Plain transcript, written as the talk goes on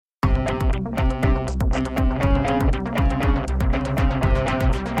Hey,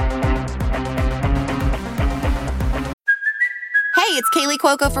 it's Kaylee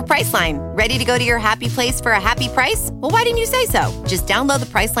Cuoco for Priceline. Ready to go to your happy place for a happy price? Well, why didn't you say so? Just download the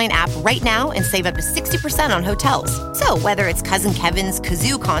Priceline app right now and save up to 60% on hotels. So whether it's Cousin Kevin's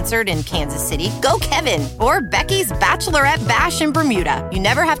Kazoo Concert in Kansas City, go Kevin, or Becky's Bachelorette Bash in Bermuda, you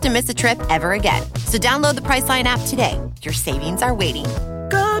never have to miss a trip ever again. So download the Priceline app today. Your savings are waiting.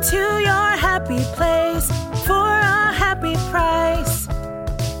 Go to your happy place for a happy price.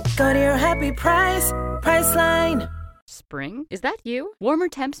 Go to your happy price, Priceline. Spring? Is that you? Warmer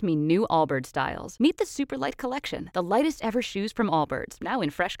temps mean new Allbirds styles. Meet the Superlight Collection, the lightest ever shoes from Allbirds, now in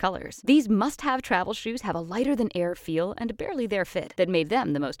fresh colors. These must-have travel shoes have a lighter-than-air feel and a barely-there fit that made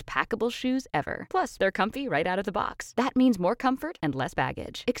them the most packable shoes ever. Plus, they're comfy right out of the box. That means more comfort and less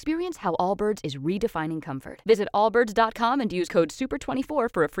baggage. Experience how Allbirds is redefining comfort. Visit allbirds.com and use code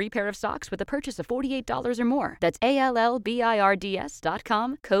SUPER24 for a free pair of socks with a purchase of $48 or more. That's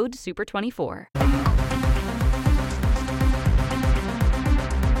ALLBIRDS.com, code SUPER24.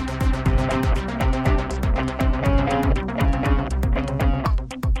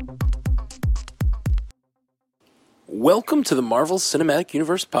 Welcome to the Marvel Cinematic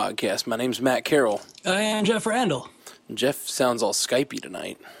Universe podcast. My name's Matt Carroll. I am Jeff Randall. Jeff sounds all Skypey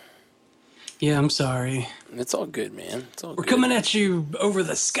tonight. Yeah, I'm sorry. It's all good, man. It's all We're good. coming at you over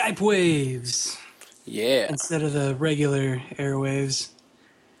the Skype waves. Yeah. Instead of the regular airwaves.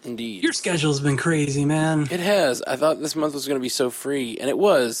 Indeed. Your schedule's been crazy, man. It has. I thought this month was going to be so free, and it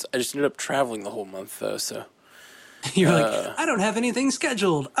was. I just ended up traveling the whole month, though, so. You're like, I don't have anything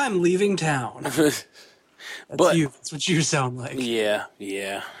scheduled. I'm leaving town. That's you. That's what you sound like. Yeah.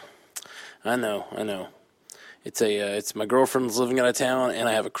 I know. It's my girlfriend's living out of town, and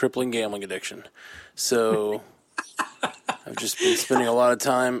I have a crippling gambling addiction. So I've just been spending a lot of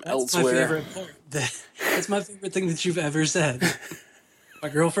time elsewhere. My favorite part. That's my favorite thing that you've ever said. My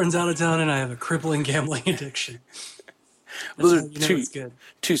girlfriend's out of town, and I have a crippling gambling addiction. Those are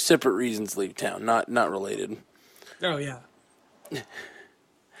two separate reasons to leave town, not related. Oh, yeah.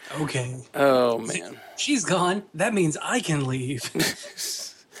 Okay. Oh, man. She's gone. That means I can leave.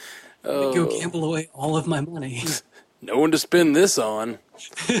 Go gamble away all of my money. No one to spend this on.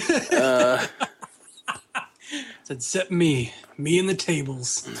 Except me. Me and the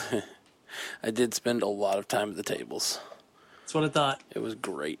tables. I did spend a lot of time at the tables. That's what I thought. It was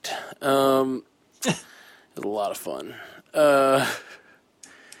great. It was a lot of fun.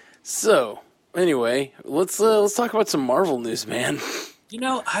 So, anyway, let's talk about some Marvel news, man. You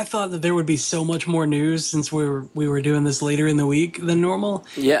know, I thought that there would be so much more news since we were doing this later in the week than normal.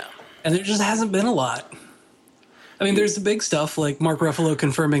 Yeah. And there just hasn't been a lot. I mean, there's the big stuff, like Mark Ruffalo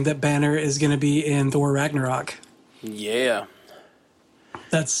confirming that Banner is going to be in Thor Ragnarok. Yeah.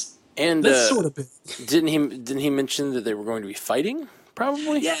 That's sort of big. Didn't he mention that they were going to be fighting?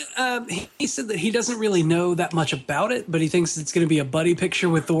 Probably. Yeah, he said that he doesn't really know that much about it, but he thinks it's going to be a buddy picture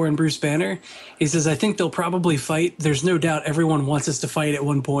with Thor and Bruce Banner. He says, I think they'll probably fight. There's no doubt everyone wants us to fight at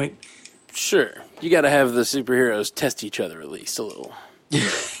one point. Sure. You got to have the superheroes test each other at least a little.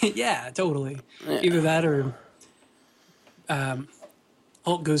 Yeah, totally. Yeah. Either that or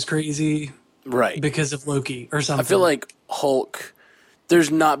Hulk goes crazy because of Loki or something. I feel like Hulk, there's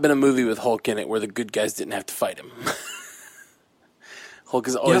not been a movie with Hulk in it where the good guys didn't have to fight him. Hulk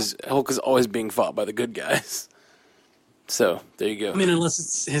is always being fought by the good guys. So, there you go. I mean, unless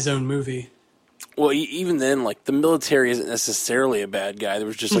it's his own movie. Well, even then, like, the military isn't necessarily a bad guy. There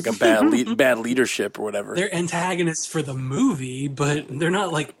was just, like, a bad leadership or whatever. They're antagonists for the movie, but they're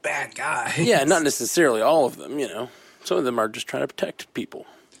not, like, bad guys. Yeah, not necessarily all of them, you know. Some of them are just trying to protect people.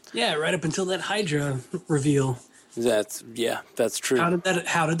 Yeah, right up until that Hydra reveal. That's true. How did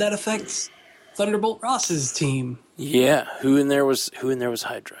that affect Thunderbolt Ross's team? Yeah, who in there was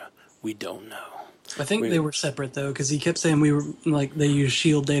Hydra? We don't know. I think they were separate though, because he kept saying they use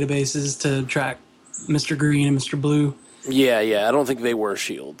Shield databases to track Mr. Green and Mr. Blue. Yeah, I don't think they were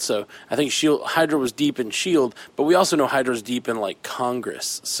Shield. So I think Hydra was deep in Shield, but we also know Hydra's deep in like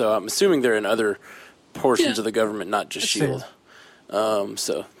Congress. So I'm assuming they're in other portions of the government, not just Shield.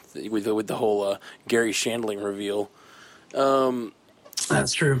 So with the whole Gary Shandling reveal,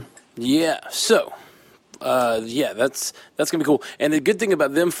 that's true. Yeah. So. That's gonna be cool. And the good thing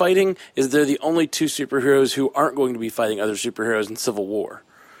about them fighting is they're the only two superheroes who aren't going to be fighting other superheroes in Civil War.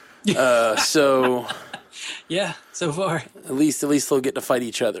 So yeah, so far at least they'll get to fight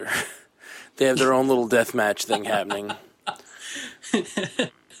each other. They have their own little deathmatch thing happening.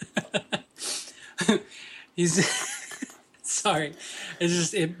 Sorry,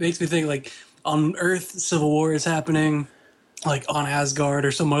 it makes me think like on Earth, Civil War is happening. like on Asgard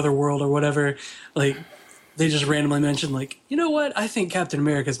or some other world or whatever, like they just randomly mention like, you know what? I think Captain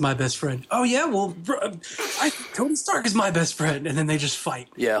America is my best friend. Oh yeah, well, Tony Stark is my best friend, and then they just fight.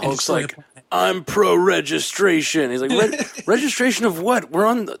 Yeah, and Hulk's destroy like, the planet. I'm pro registration. He's like, registration of what? We're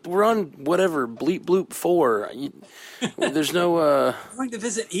on whatever Bleep Bloop 4. There's no I'm going to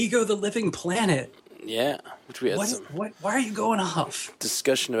visit Ego the Living Planet. yeah, which we had some Why are you going off?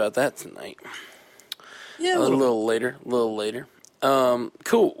 discussion about that tonight. Yeah, A little later.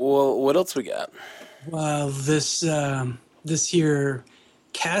 Cool. Well, what else we got? Well, this here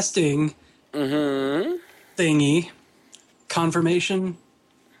casting thingy confirmation.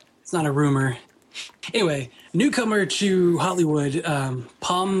 It's not a rumor. Anyway, newcomer to Hollywood,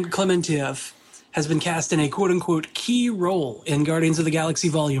 Pom Klementieff has been cast in a quote-unquote key role in Guardians of the Galaxy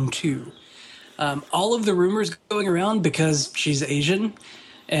Volume 2. All of the rumors going around because she's Asian,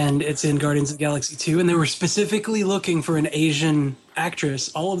 and it's in Guardians of the Galaxy 2, and they were specifically looking for an Asian actress.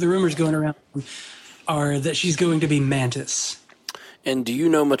 All of the rumors going around are that she's going to be Mantis. And do you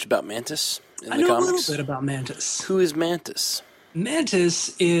know much about Mantis in I the know comics? a little bit about Mantis. Who is Mantis?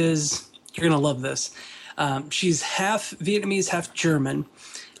 Mantis is, you're going to love this. She's half Vietnamese, half German,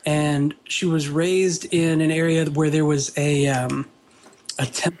 and she was raised in an area where there was a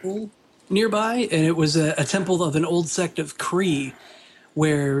temple nearby, and it was a temple of an old sect of Kree,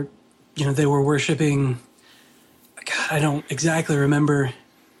 where, you know, they were worshiping, God, I don't exactly remember,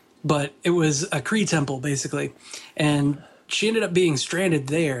 but it was a Kree temple, basically. And she ended up being stranded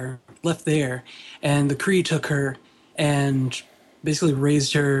there, left there, and the Kree took her and basically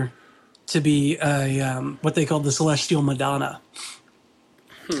raised her to be what they called the Celestial Madonna.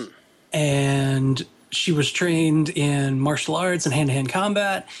 And she was trained in martial arts and hand-to-hand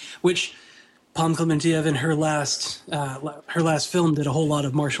combat, which Pom Klementieff in her last film did a whole lot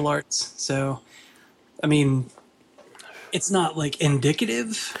of martial arts. So, I mean, it's not like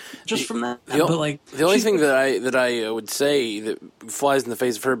indicative just from that, but like the only thing that I would say that flies in the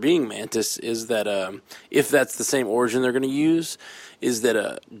face of her being Mantis is that if that's the same origin they're going to use, is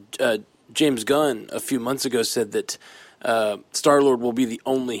that James Gunn a few months ago said that Star-Lord will be the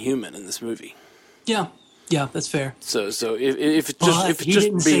only human in this movie. yeah, that's fair. So if it's But just if it's he just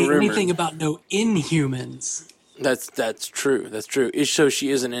didn't being say rumored, anything about no Inhumans. that's true. That's true. So she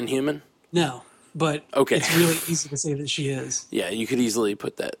is an Inhuman. No, but Okay. it's really easy to say that she is. Yeah, you could easily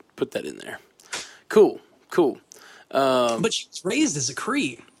put that in there. Cool. But she was raised as a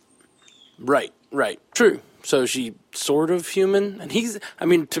Kree. Right. True. So she sort of human, and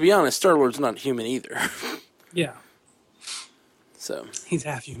to be honest, Star-Lord's not human either. Yeah, So, he's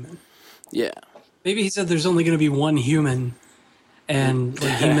half human. yeah. Maybe he said there's only going to be one human, and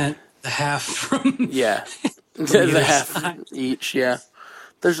like, he meant the half from. Yeah. either the half side. each, yeah.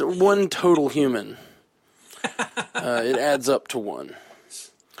 There's one total human. It adds up to one.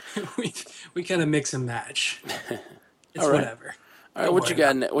 we kind of mix and match. It's All right. whatever. All right, Don't what you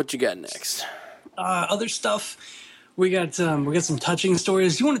worry got? What you got next? Other stuff. We got some touching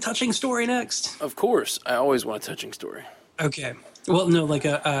stories. Do you want a touching story next? Of course, I always want a touching story. Okay. Well, no, like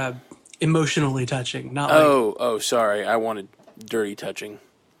a emotionally touching, not like. Oh, sorry. I wanted dirty touching.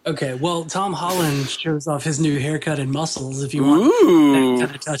 Okay. Well, Tom Holland shows off his new haircut and muscles. If you want Ooh, that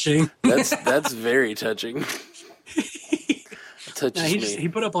kind of touching. that's very touching. Touches Now, he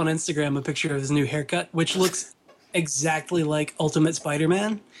put up on Instagram a picture of his new haircut, which looks exactly like Ultimate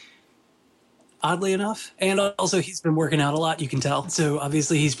Spider-Man. Oddly enough. And also, he's been working out a lot, you can tell. So,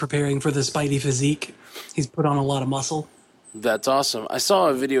 obviously, he's preparing for the Spidey physique. He's put on a lot of muscle. That's awesome. I saw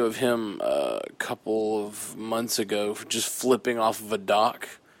a video of him a couple of months ago just flipping off of a dock.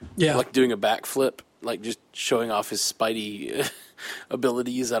 Yeah. Like doing a backflip, like just showing off his Spidey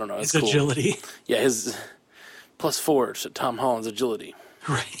abilities. I don't know. It's his cool. agility. Yeah, his +4 to Tom Holland's agility.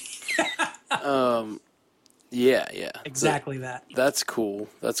 Right. Yeah. Exactly that. That's cool.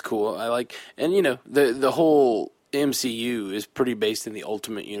 I like, and the whole MCU is pretty based in the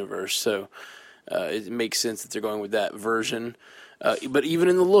Ultimate Universe, so it makes sense that they're going with that version. But even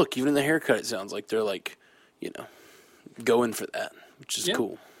in the look, even in the haircut, it sounds like they're like, going for that, which is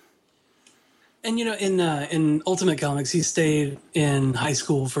cool. And in Ultimate Comics, he stayed in high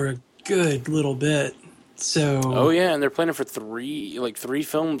school for a good little bit. So Oh yeah, and they're planning for three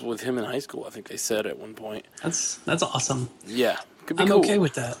films with him in high school. I think they said at one point. that's awesome. Yeah, could be I'm cool. okay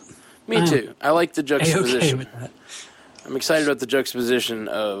with that. Me too. I like the juxtaposition. Okay with that. I'm excited about the juxtaposition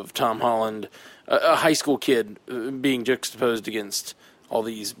of Tom Holland, a high school kid, being juxtaposed against all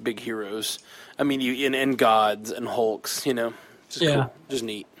these big heroes. I mean, and gods and Hulks. Just cool, just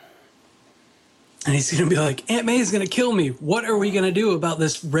neat. And he's going to be like, Aunt May's going to kill me. What are we going to do about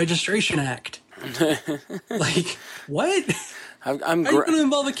this registration act? Like, what? I'm How are you going to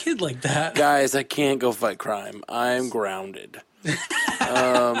involve a kid like that? guys, I can't go fight crime. I'm grounded. You're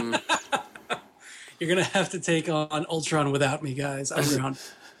going to have to take on Ultron without me, guys. I'm grounded.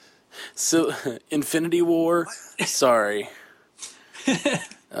 So, Infinity War. Sorry. I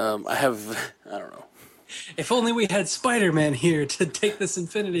don't know. If only we had Spider-Man here to take this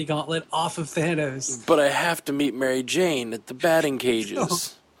Infinity Gauntlet off of Thanos. But I have to meet Mary Jane at the batting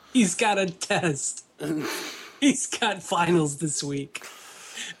cages. He's got a test. He's got finals this week.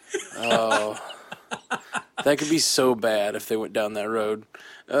 That could be so bad if they went down that road.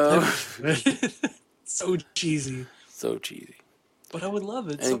 So cheesy. So cheesy. But I would love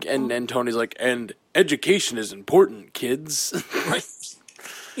it. And Tony's like, and education is important, kids. Right.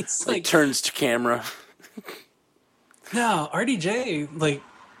 It's Like turns to camera. No, RDJ, like,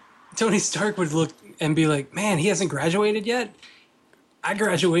 Tony Stark would look and be like, man, he hasn't graduated yet? I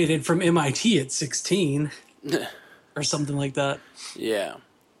graduated from MIT at 16. Or something like that. Yeah.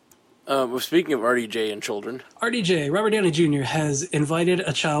 Well, speaking of RDJ and children. RDJ, Robert Downey Jr., has invited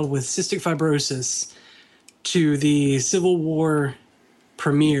a child with cystic fibrosis to the Civil War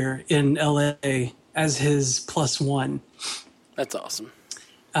premiere in LA as his +1. That's awesome.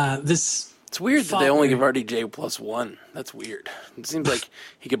 It's weird that they only give RDJ +1. That's weird. It seems like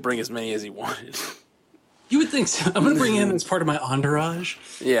he could bring as many as he wanted. You would think so. I'm going to bring him as part of my entourage.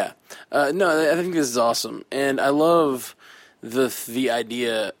 Yeah. No, I think this is awesome. And I love the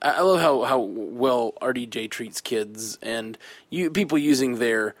idea. I love how well RDJ treats kids and people using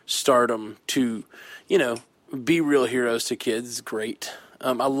their stardom to, be real heroes to kids. Great.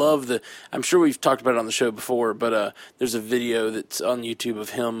 I love I'm sure we've talked about it on the show before, but there's a video that's on YouTube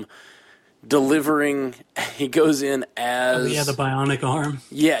of him delivering. He goes in as the bionic arm.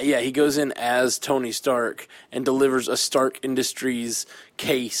 Yeah, he goes in as Tony Stark and delivers a Stark Industries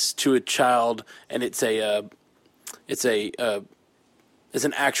case to a child, and it's an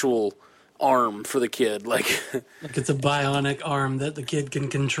actual arm for the kid, like it's a bionic arm that the kid can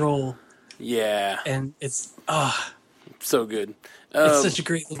control. Yeah, and it's so good. It's such a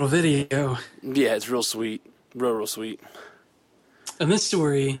great little video. Yeah, it's real sweet, real sweet. And this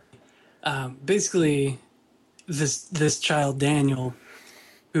story. Basically, this child, Daniel,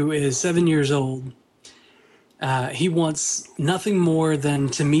 who is 7 years old, he wants nothing more than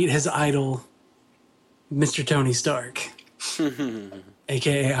to meet his idol, Mr. Tony Stark,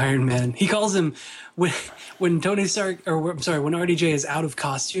 a.k.a. Iron Man. He calls him, when Tony Stark, when RDJ is out of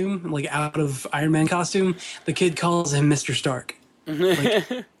costume, like out of Iron Man costume, the kid calls him Mr. Stark.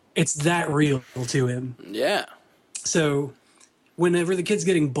 Like, it's that real to him. Yeah. So whenever the kid's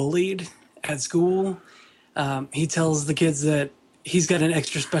getting bullied at school, he tells the kids that he's got an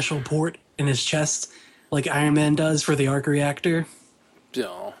extra special port in his chest, like Iron Man does for the arc reactor.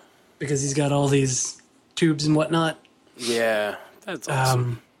 Oh. Because he's got all these tubes and whatnot. Yeah, that's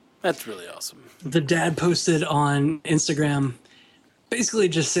awesome. That's really awesome. The dad posted on Instagram basically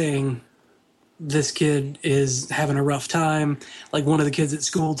just saying this kid is having a rough time. Like, one of the kids at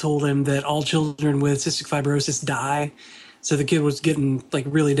school told him that all children with cystic fibrosis die. So the kid was getting like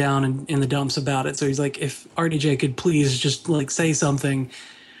really down in the dumps about it. So he's like, if RDJ could please just like say something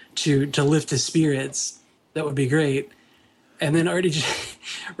to lift his spirits, that would be great. And then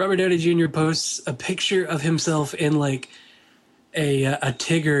Robert Downey Jr. posts a picture of himself in like a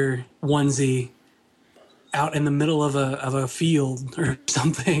Tigger onesie out in the middle of a field or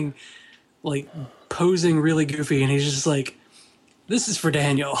something, like posing really goofy. And he's just like, this is for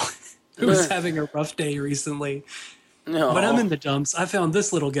Daniel, who was having a rough day recently. No. But I'm in the dumps. I found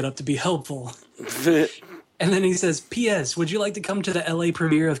this little get up to be helpful. And then he says, P.S. Would you like to come to the LA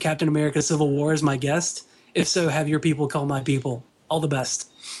premiere of Captain America Civil War as my guest? If so, have your people call my people. All the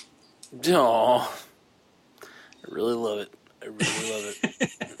best. Oh, I really love it. I really love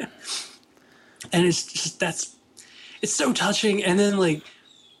it. And it's just, it's so touching. And then like,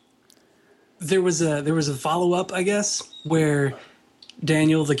 there was a follow-up, I guess, where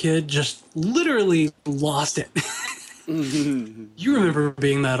Daniel, the kid, just literally lost it. You remember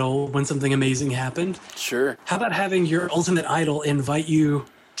being that old when something amazing happened. Sure. How about having your ultimate idol invite you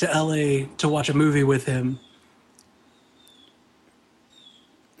to LA to watch a movie with him?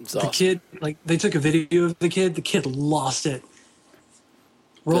 It's the awesome. Kid, like, they took a video of the kid lost it.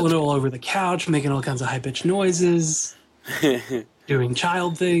 Rolling all over the couch, making all kinds of high-pitched noises, doing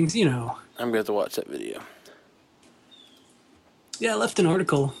child things, I'm going to have to watch that video. Yeah, I left an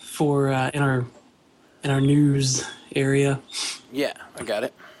article for in our news area. Yeah, I got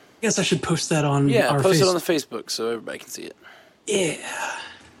it. I guess I should post that on our post it on the Facebook so everybody can see it. Yeah.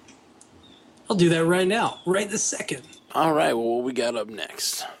 I'll do that right now, right this second. All right, well, what we got up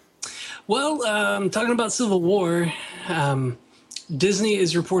next? Well, talking about Civil War, Disney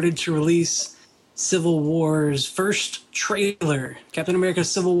is reported to release Civil War's first trailer, Captain America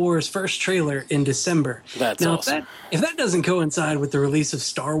Civil War's first trailer in December. That's now, awesome. If that doesn't coincide with the release of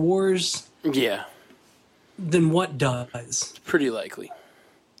Star Wars, Yeah, then what does? pretty likely.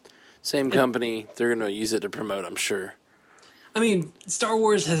 Same company, they're going to use it to promote, I'm sure. I mean, Star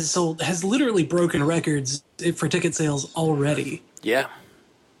Wars has literally broken records for ticket sales already. Yeah.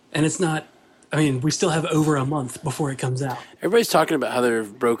 And it's not, I mean, we still have over a month before it comes out. Everybody's talking about how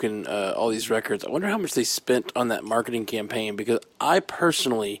they've broken all these records. I wonder how much they spent on that marketing campaign, because I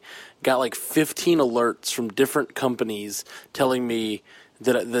personally got like 15 alerts from different companies telling me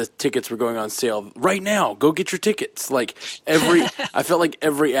that the tickets were going on sale right now. Go get your tickets. Like I felt like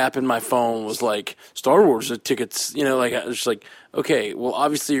every app in my phone was like Star Wars tickets. You know, like I was just like, okay, well,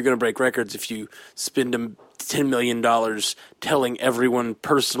 obviously you're going to break records if you spend $10 million telling everyone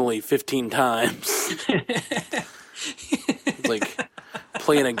personally 15 times. It's like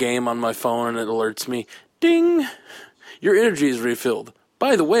playing a game on my phone and it alerts me, ding, your energy is refilled.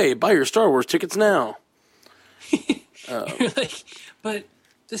 By the way, buy your Star Wars tickets now. You're like, but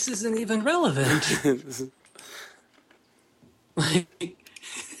this isn't even relevant. Like,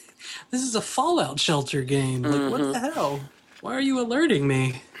 this is a Fallout Shelter game. Like, what the hell? Why are you alerting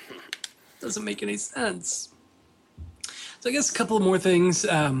me? Doesn't make any sense. So I guess a couple of more things.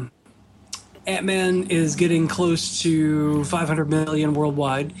 Ant-Man is getting close to 500 million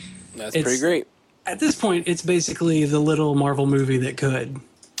worldwide. That's pretty great. At this point, it's basically the little Marvel movie that could.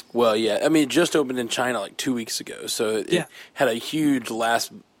 Well, yeah. I mean, it just opened in China like 2 weeks ago, so it had a huge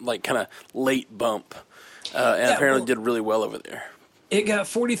last, like, kind of late bump, and apparently did really well over there. It got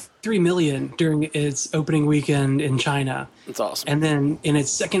 43 million during its opening weekend in China. That's awesome. And then in its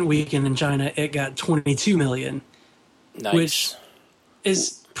second weekend in China, it got 22 million. Nice. Which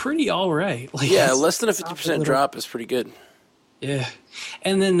is pretty all right. Like, yeah, less than a 50% drop is pretty good. Yeah.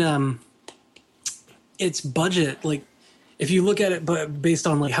 And then its budget, like, if you look at it but based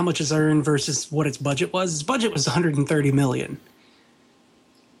on like how much it's earned versus what its budget was 130 million.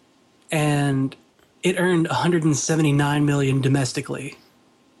 And it earned 179 million domestically.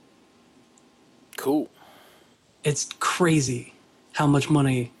 Cool. It's crazy how much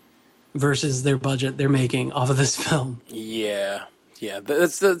money versus their budget they're making off of this film. Yeah. Yeah,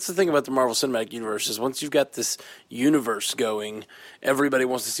 that's the thing about the Marvel Cinematic Universe is once you've got this universe going, everybody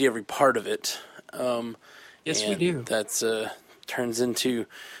wants to see every part of it. Yes, we do. That's turns into,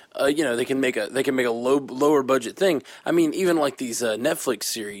 they can make a lower budget thing. I mean, even like these Netflix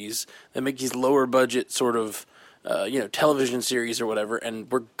series that make these lower budget sort of, television series or whatever,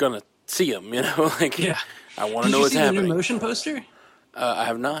 and we're gonna see them. Like I want to know what's happening. Did you see the new motion poster? I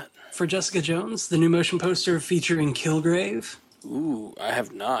have not. For Jessica Jones, the new motion poster featuring Kilgrave. Ooh, I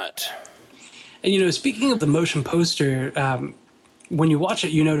have not. And speaking of the motion poster, when you watch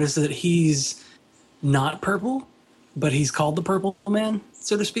it, you notice that he's not purple, but he's called the Purple Man,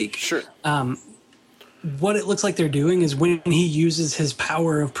 so to speak. Sure. What it looks like they're doing is when he uses his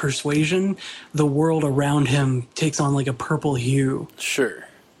power of persuasion, the world around him takes on like a purple hue. Sure.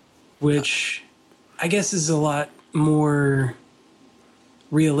 Which I guess is a lot more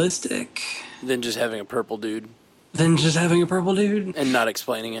realistic than just having a purple dude. And not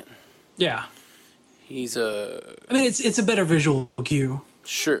explaining it. Yeah. He's I mean, it's a better visual cue.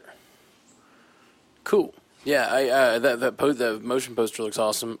 Sure. Cool. Yeah, that motion poster looks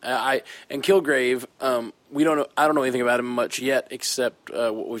awesome. And Kilgrave, we don't know. I don't know anything about him much yet, except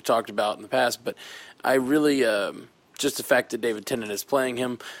what we've talked about in the past. But I really just the fact that David Tennant is playing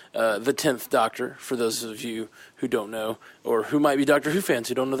him, the 10th Doctor. For those of you who don't know, or who might be Doctor Who fans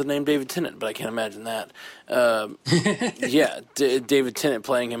who don't know the name David Tennant, but I can't imagine that. David Tennant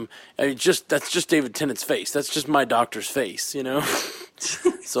playing him. I mean, that's just David Tennant's face. That's just my Doctor's face,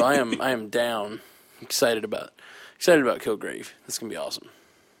 So I am down. Excited about Kilgrave. That's gonna be awesome.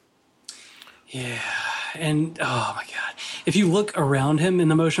 Yeah, and oh my god, if you look around him in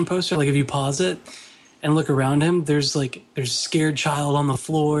the motion poster, like if you pause it and look around him, there's a scared child on the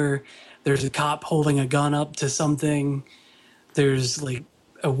floor. There's a cop holding a gun up to something. There's like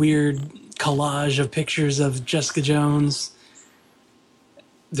a weird collage of pictures of Jessica Jones.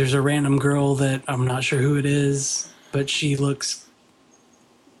 There's a random girl that I'm not sure who it is, but she looks.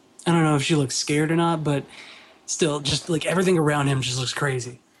 I don't know if she looks scared or not, but still, just like everything around him just looks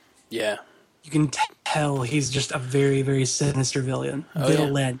crazy. Yeah. You can tell he's just a very, very sinister villain.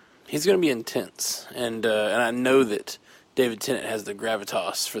 Yeah. He's going to be intense, and I know that David Tennant has the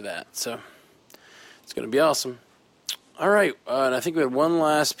gravitas for that, so it's going to be awesome. All right, and I think we had one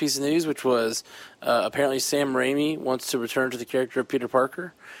last piece of news, which was apparently Sam Raimi wants to return to the character of Peter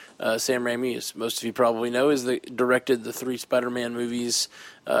Parker. Sam Raimi, as most of you probably know, directed the 3 Spider-Man movies.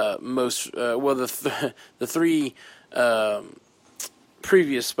 The 3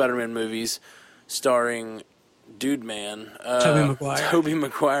 previous Spider-Man movies starring Dude Man. Tobey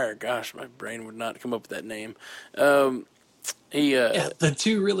Maguire. Gosh, my brain would not come up with that name. The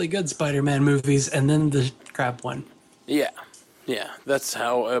 2 really good Spider-Man movies, and then the crap one. Yeah, that's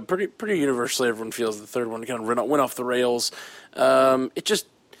how pretty universally everyone feels. The third one kind of went off the rails.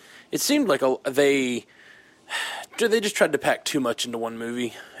 It seemed like they just tried to pack too much into one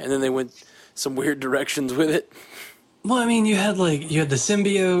movie, and then they went some weird directions with it. Well, I mean, you had the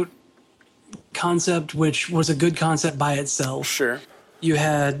symbiote concept, which was a good concept by itself. Sure. You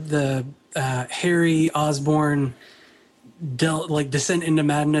had the Harry Osborn descent into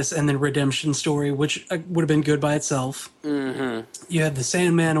madness and then redemption story, which would have been good by itself. Mm-hmm. You had the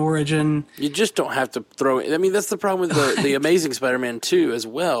Sandman origin. You just don't have to throw it. I mean, that's the problem with the Amazing Spider-Man 2 as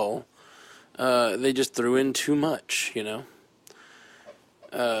well. They just threw in too much, you know.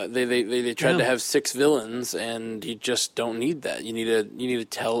 They tried to have 6 villains, and you just don't need that. You need to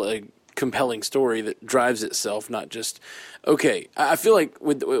tell a compelling story that drives itself, not just okay. I feel like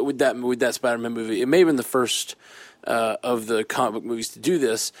with that Spider-Man movie, it may have been the first of the comic book movies to do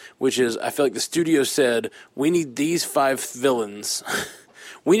this, which is I feel like the studio said we need these 5 villains.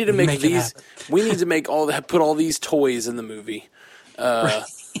 We need to make these. We need to put all these toys in the movie.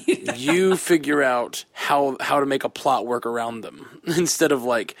 You figure out how to make a plot work around them instead of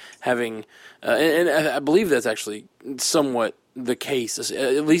having. And I believe that's actually somewhat the case,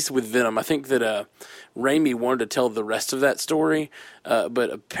 at least with Venom. I think that Raimi wanted to tell the rest of that story, but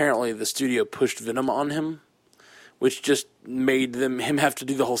apparently the studio pushed Venom on him, which just made him have to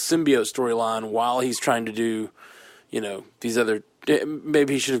do the whole symbiote storyline while he's trying to do, these other.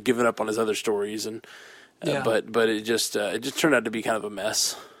 Maybe he should have given up on his other stories, and but it just turned out to be kind of a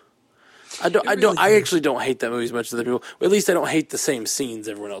mess. I actually don't hate that movie as much as other people. Or at least I don't hate the same scenes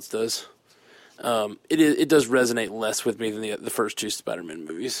everyone else does. It does resonate less with me than the first 2 Spider-Man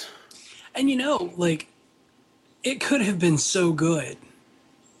movies. And it could have been so good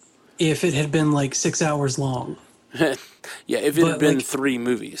if it had been 6 hours long. Yeah, if it had been 3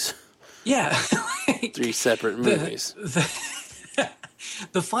 movies. Yeah. 3 separate movies.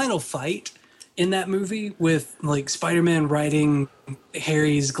 The final fight in that movie with Spider-Man riding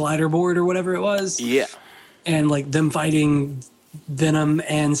Harry's glider board or whatever it was. Yeah. And them fighting Venom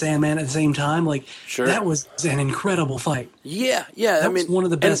and Sandman at the same time. Sure. That was an incredible fight. Yeah. That was one of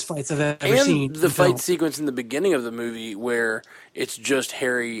the best fights I've ever seen. And the fight sequence in the beginning of the movie where it's just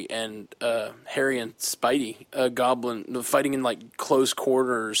Harry and Spidey, Goblin, fighting in close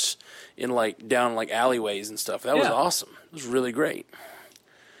quarters in down alleyways and stuff. That was awesome. It was really great.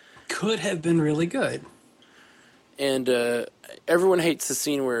 Could have been really good. And everyone hates the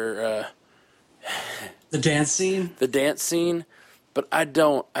scene where the dance scene, but I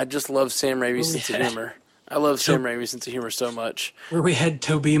don't. I just love Sam Raimi's sense of humor. I love Sam Raimi's sense of humor so much. Where we had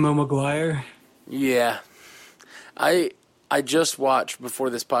Tobey Maguire. Yeah, I just watched before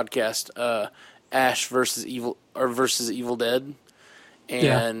this podcast Ash versus Evil Dead,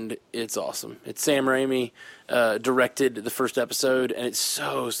 and it's awesome. It's Sam Raimi directed the first episode, and it's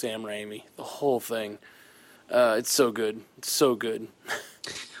so Sam Raimi. The whole thing, it's so good. It's so good.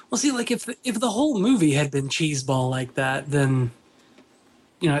 Well, see, if the whole movie had been cheeseball like that, then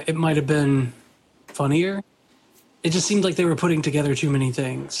it might have been funnier. It just seemed like they were putting together too many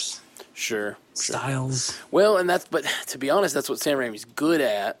things. Sure. Styles. Well, but to be honest, that's what Sam Raimi's good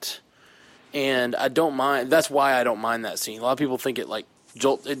at, and I don't mind. That's why I don't mind that scene. A lot of people think it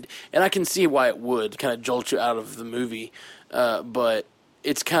jolted, and I can see why it would kind of jolt you out of the movie, but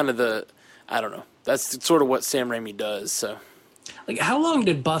it's kind of I don't know. That's sort of what Sam Raimi does. So, how long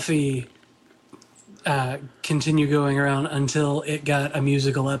did Buffy continue going around until it got a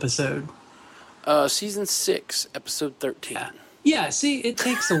musical episode? Season 6, episode 13. Yeah, see, it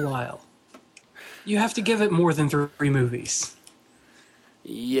takes a while. You have to give it more than 3 movies.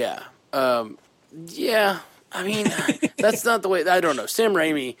 Yeah. Yeah. I mean, that's not the way. I don't know. Sam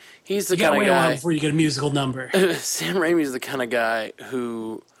Raimi, he's the kind of guy. Wait before you get a musical number. Sam Raimi's the kind of guy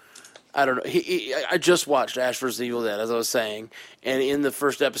who, I don't know. I just watched Ash vs. Evil Dead, as I was saying, and in the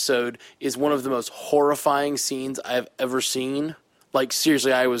first episode is one of the most horrifying scenes I've ever seen.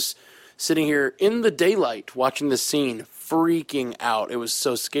 Seriously, I was sitting here in the daylight watching this scene, freaking out. It was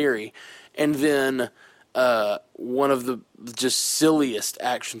so scary. And then one of the just silliest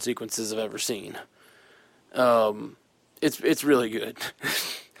action sequences I've ever seen. It's really good.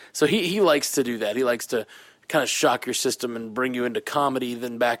 So he likes to do that. He likes to kind of shock your system and bring you into comedy,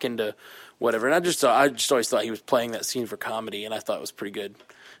 then back into whatever. And I just always thought he was playing that scene for comedy, and I thought it was pretty good.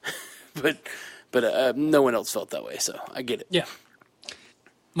 but no one else felt that way, so I get it. Yeah.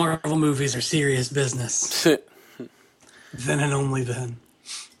 Marvel movies are serious business. Then and only then.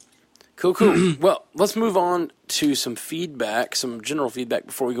 Cool. Well, let's move on to some feedback, some general feedback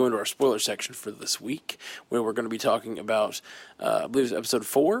before we go into our spoiler section for this week, where we're going to be talking about, I believe it's episode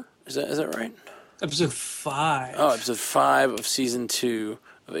 4. Is that right? Episode 5. Oh, episode 5 of season 2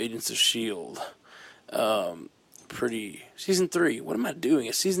 of Agents of S.H.I.E.L.D. Season 3. What am I doing?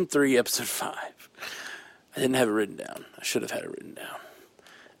 It's season 3, episode 5. I didn't have it written down. I should have had it written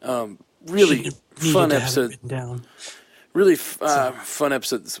down. Really fun episode. Really fun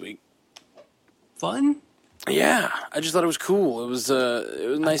episode this week. Fun? Yeah, I just thought it was cool. It was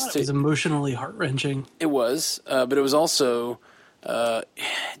nice to. It was emotionally heart-wrenching. It was, but it was also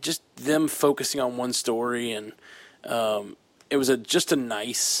just them focusing on one story, and it was just a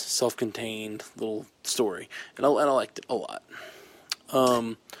nice, self-contained little story, and I liked it a lot.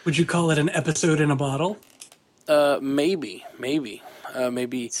 Would you call it an episode in a bottle? Maybe an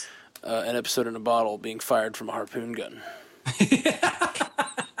episode in a bottle being fired from a harpoon gun.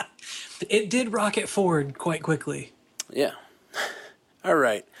 It did rocket forward quite quickly. Yeah. All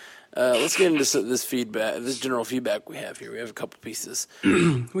right. Let's get into this feedback, this general feedback we have here. We have a couple pieces.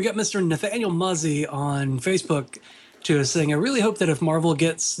 We got Mr. Nathaniel Muzzy on Facebook to us saying, I really hope that if Marvel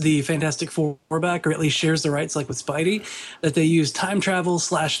gets the Fantastic Four back, or at least shares the rights like with Spidey, that they use time travel /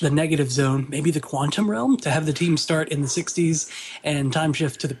 the negative zone, maybe the quantum realm, to have the team start in the 60s and time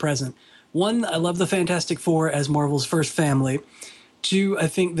shift to the present. 1, I love the Fantastic Four as Marvel's first family. 2, I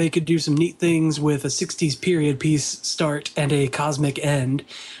think they could do some neat things with a 60s period piece start and a cosmic end.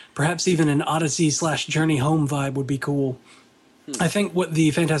 Perhaps even an Odyssey / Journey Home vibe would be cool. I think what the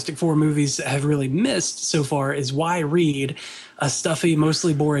Fantastic Four movies have really missed so far is why Reed, a stuffy,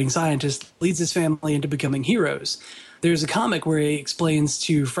 mostly boring scientist, leads his family into becoming heroes. There's a comic where he explains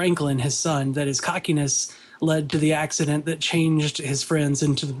to Franklin, his son, that his cockiness led to the accident that changed his friends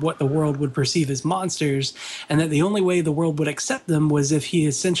into what the world would perceive as monsters, and that the only way the world would accept them was if he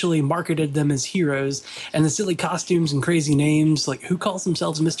essentially marketed them as heroes, and the silly costumes and crazy names, like who calls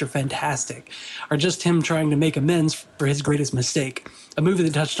themselves Mr. Fantastic, are just him trying to make amends for his greatest mistake. A movie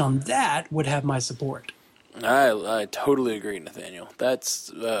that touched on that would have my support. I totally agree, Nathaniel. That's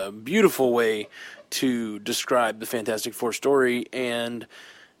a beautiful way to describe the Fantastic Four story, and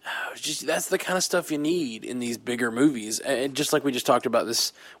that's the kind of stuff you need in these bigger movies. And just like we just talked about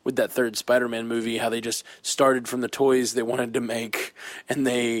this with that third Spider-Man movie, how they just started from the toys they wanted to make and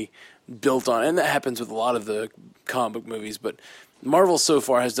they built on. And that happens with a lot of the comic book movies, but Marvel so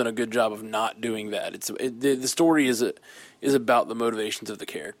far has done a good job of not doing that. The story is about the motivations of the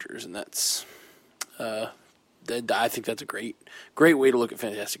characters, and that's I think that's a great way to look at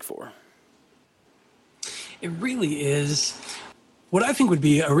Fantastic Four. It really is. What I think would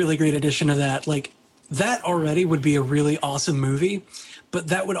be a really great addition to that, like that already would be a really awesome movie, but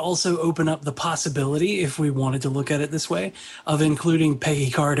that would also open up the possibility, if we wanted to look at it this way, of including Peggy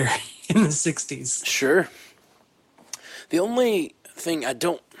Carter in the 60s. Sure. The only thing I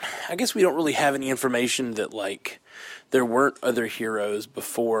guess we don't really have any information that like there weren't other heroes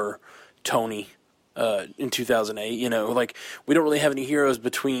before Tony in 2008, like we don't really have any heroes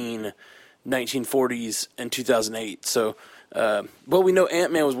between 1940s and 2008. So, well, we know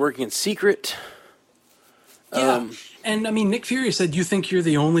Ant-Man was working in secret. Yeah, and I mean, Nick Fury said, "You think you're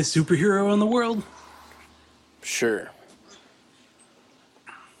the only superhero in the world?" Sure.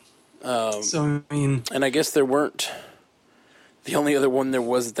 So I mean, and I guess there weren't. The only other one there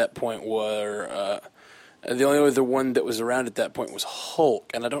was at that point the only other one that was around at that point was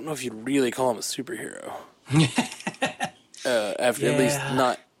Hulk, and I don't know if you'd really call him a superhero. At least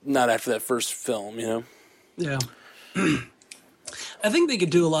not after that first film, Yeah. I think they could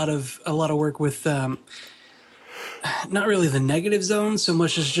do a lot of work with not really the negative zone so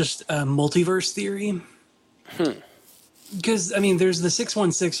much as just multiverse theory. Because I mean, there's the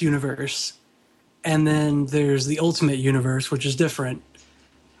 616 universe, and then there's the Ultimate Universe, which is different,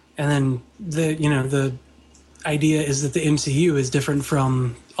 and then the idea is that the MCU is different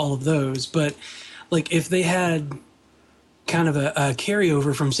from all of those. But like, if they had kind of a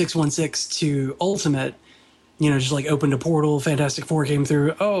carryover from 616 to Ultimate, just like opened a portal, Fantastic Four came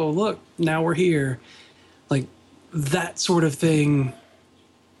through, oh, look, now we're here. Like, that sort of thing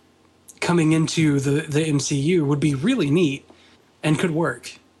coming into the MCU would be really neat and could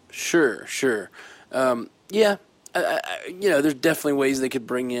work. Sure. Yeah. There's definitely ways they could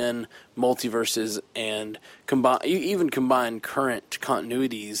bring in multiverses and combine current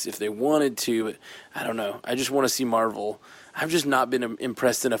continuities if they wanted to. But I don't know. I just want to see Marvel. I've just not been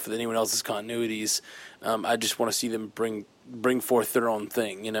impressed enough with anyone else's continuities. I just want to see them bring bring forth their own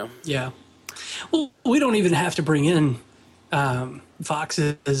thing, Yeah. Well, we don't even have to bring in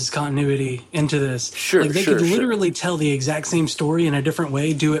Fox's continuity into this. Sure, like they could literally tell the exact same story in a different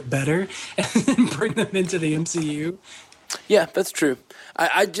way, do it better, and then bring them into the MCU. Yeah, that's true.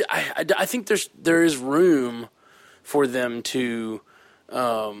 I think there is room for them to.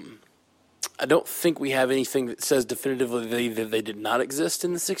 I don't think we have anything that says definitively that they did not exist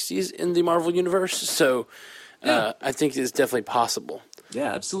in the 60s in the Marvel Universe. So I think it's definitely possible.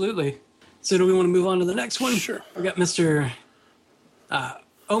 Yeah, absolutely. So do we want to move on to the next one? Sure. We got Mr.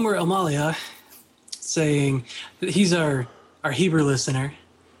 Omer Amalia saying that he's our Hebrew listener.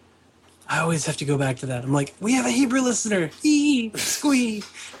 I always have to go back to that. I'm like, we have a Hebrew listener. Squee.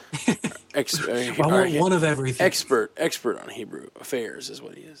 One of everything. Expert on Hebrew affairs is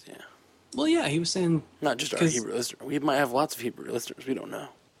what he is, yeah. Well, yeah, he was saying... Not just our Hebrew listener. We might have lots of Hebrew listeners. We don't know.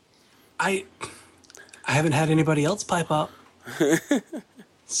 I haven't had anybody else pipe up.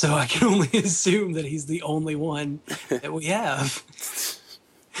 So I can only assume that he's the only one that we have.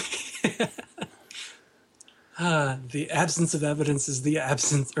 The absence of evidence is the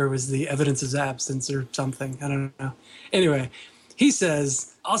absence, or was the evidence's absence or something. I don't know. Anyway, he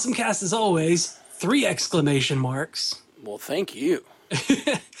says, awesome cast as always, 3 exclamation marks. Well, thank you.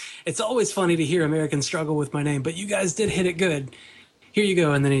 It's always funny to hear Americans struggle with my name, but you guys did hit it good. Here you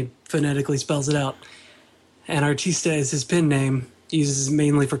go, and then he phonetically spells it out. And Artista is his pen name. He uses it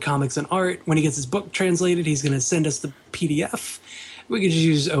mainly for comics and art. When he gets his book translated, he's going to send us the PDF. We could just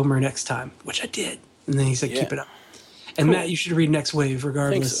use Omer next time, which I did. And then he said, keep it up. And cool. Matt, you should read Next Wave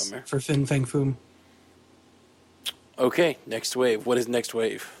regardless. Thanks, for Fin Fang Foom. Okay, Next Wave. What is Next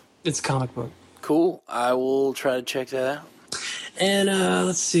Wave? It's a comic book. Cool. I will try to check that out. And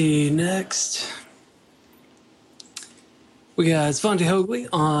let's see, next we got Svante Hoagley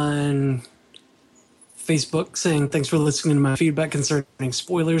on Facebook saying, thanks for listening to my feedback concerning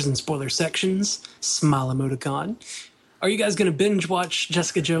spoilers and spoiler sections. Smile emoticon. Are you guys going to binge watch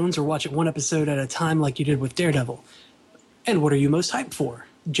Jessica Jones or watch it one episode at a time like you did with Daredevil? And what are you most hyped for,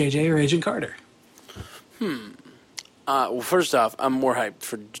 JJ or Agent Carter? Well, first off, I'm more hyped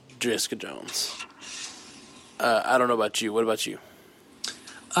for Jessica Jones. I don't know about you. What about you?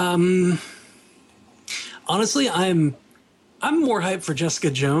 Honestly, I'm more hyped for Jessica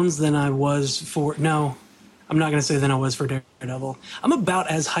Jones than I was for... No, I'm not going to say than I was for Daredevil. I'm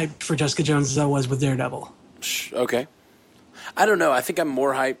about as hyped for Jessica Jones as I was with Daredevil. Okay. I don't know. I think I'm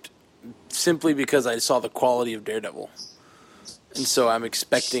more hyped simply because I saw the quality of Daredevil. And so I'm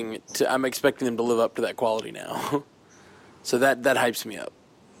expecting them to live up to that quality now. So that hypes me up.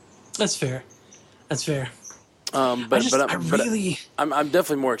 That's fair. I'm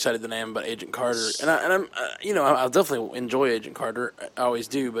definitely more excited than I am about Agent Carter, and I'm I'll definitely enjoy Agent Carter. I always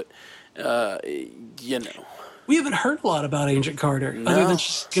do, but we haven't heard a lot about Agent Carter other than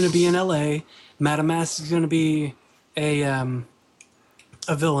she's going to be in L.A. Madame Mask is going to be a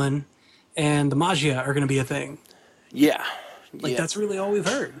villain, and the Magia are going to be a thing. Yeah, that's really all we've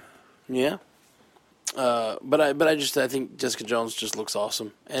heard. Yeah. But I think Jessica Jones just looks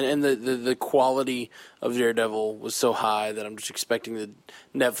awesome, and the quality of Daredevil was so high that I'm just expecting the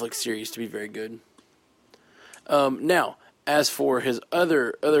Netflix series to be very good. Now, as for his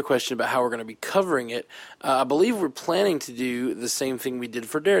other question about how we're going to be covering it, I believe we're planning to do the same thing we did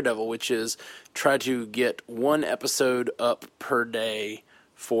for Daredevil, which is try to get one episode up per day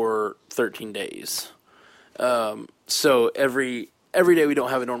for 13 days. So every day we don't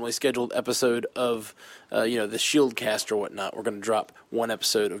have a normally scheduled episode of, the S.H.I.E.L.D. cast or whatnot. We're going to drop one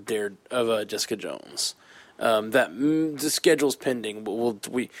episode of Jessica Jones. The schedule's pending, but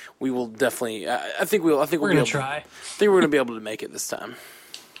we will definitely. I think we're going to try. I think we're going to be able to make it this time.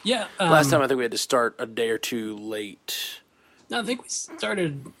 Yeah. Last time I think we had to start a day or two late. No, I think we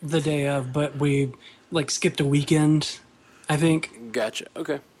started the day of, but we skipped a weekend. I think. Gotcha.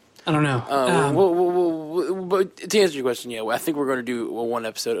 Okay. I don't know. But to answer your question, I think we're going to do one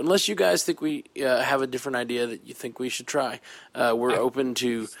episode. Unless you guys think we have a different idea that you think we should try. We're open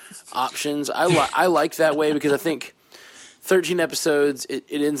to options. I like that way because I think 13 episodes,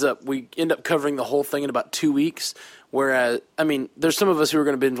 we end up covering the whole thing in about 2 weeks. Whereas, there's some of us who are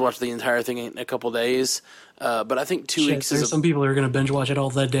going to binge watch the entire thing in a couple days. But I think 2 weeks there's some people who are going to binge watch it all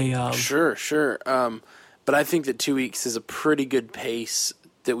that day of. Sure. But I think that 2 weeks is a pretty good pace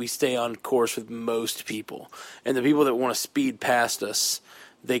that we stay on course with most people. And the people that want to speed past us,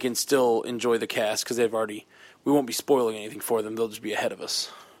 they can still enjoy the cast because we won't be spoiling anything for them. They'll just be ahead of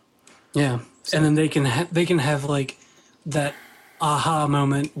us. Yeah. So. And then they can have that aha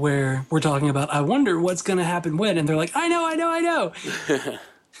moment where we're talking about, I wonder what's going to happen when, and they're like, I know.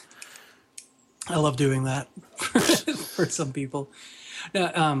 I love doing that. for some people.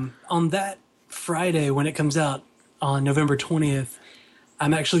 Now, on that Friday when it comes out on November 20th,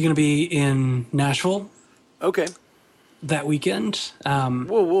 I'm actually going to be in Nashville. Okay. That weekend.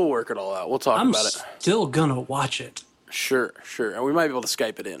 We'll work it all out. We'll talk about it. I'm still gonna watch it. Sure. And we might be able to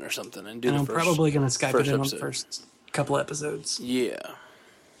Skype it in or something and do and the I'm first. probably gonna Skype it in episode. on the first couple episodes. Yeah.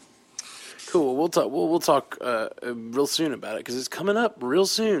 Cool. We'll talk. We'll talk real soon about it because it's coming up real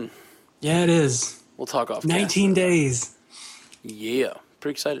soon. Yeah, it is. We'll talk off. 19 days. Yeah.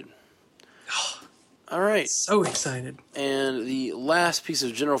 Pretty excited. All right. So excited. And the last piece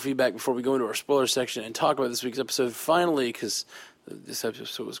of general feedback before we go into our spoiler section and talk about this week's episode, finally, because this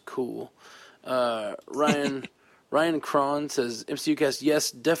episode was cool. Ryan Cron says, MCUcast,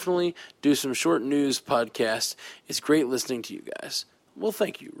 yes, definitely do some short news podcasts. It's great listening to you guys. Well,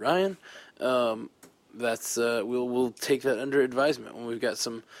 thank you, Ryan. That's we'll take that under advisement when we've got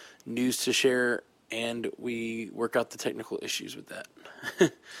some news to share and we work out the technical issues with that.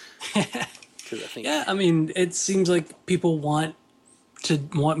 I think, yeah, I mean, it seems like people want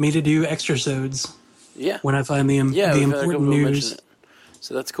me to do extra sods. Yeah. When I find the important news.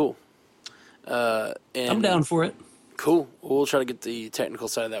 So that's cool. And I'm down for it. Cool. We'll try to get the technical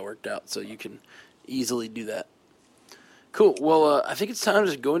side of that worked out so you can easily do that. Cool. Well, I think it's time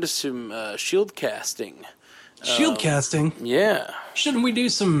to go into some shield casting. Shield casting? Yeah. Shouldn't we do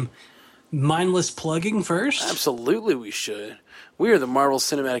some mindless plugging first? Absolutely we should. We are the Marvel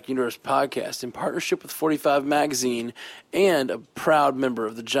Cinematic Universe podcast in partnership with 45 Magazine and a proud member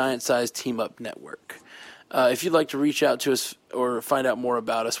of the Giant Size Team Up Network. If you'd like to reach out to us or find out more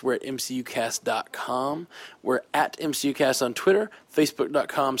about us, we're at mcucast.com. We're at MCUcast on Twitter,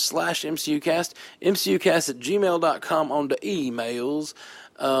 facebook.com/MCUcast, mcucast@gmail.com on the emails.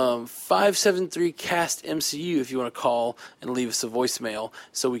 573-CAST-MCU if you want to call and leave us a voicemail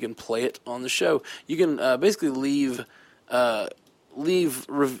so we can play it on the show. You can basically leave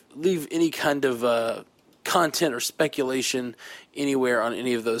any kind of content or speculation anywhere on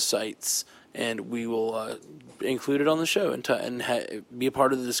any of those sites, and we will include it on the show and be a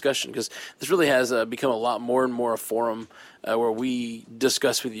part of the discussion, because this really has become a lot more and more a forum where we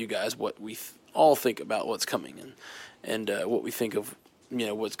discuss with you guys what we all think about what's coming and what we think of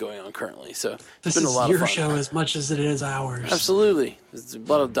what's going on currently. So this been a lot of fun. This is your show as much as it is ours. Absolutely. There's a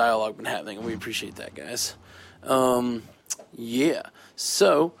lot of dialogue been happening, and we appreciate that, guys. Yeah.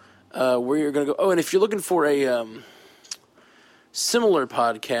 So where you're going to go. Oh, and if you're looking for a similar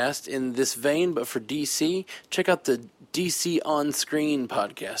podcast in this vein, but for DC, check out the DC On Screen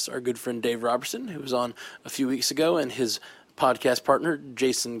podcast. Our good friend Dave Robertson, who was on a few weeks ago, and his podcast partner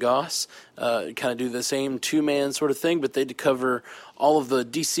Jason Goss kind of do the same two-man sort of thing, but they cover all of the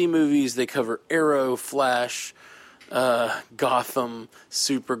DC movies. They cover Arrow, Flash, Gotham,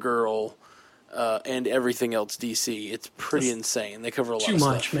 Supergirl, and everything else DC. It's pretty insane. They cover a lot of stuff.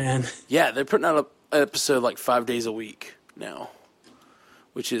 Too much, man. Yeah, they're putting out an episode like 5 days a week now,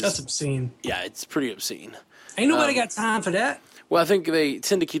 which is... That's obscene. Yeah, it's pretty obscene. Ain't nobody got time for that. Well, I think they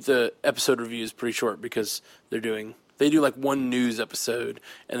tend to keep the episode reviews pretty short because they do like one news episode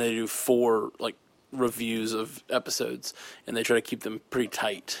and they do 4 like reviews of episodes, and they try to keep them pretty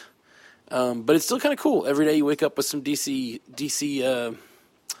tight. But it's still kind of cool. Every day you wake up with some DC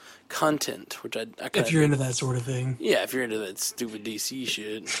content, which I kind of... If you're into that sort of thing. Yeah, if you're into that stupid DC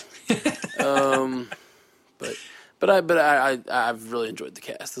shit. But I've really enjoyed the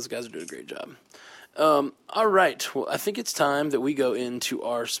cast. Those guys are doing a great job. All right. Well, I think it's time that we go into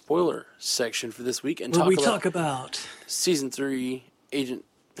our spoiler section for this week and talk about season 3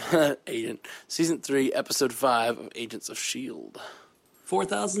 season 3 episode 5 of Agents of S.H.I.E.L.D.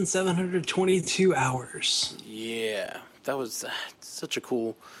 4,722 hours. Yeah, that was such a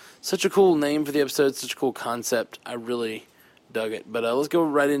cool name for the episode, such a cool concept. I really dug it. But let's go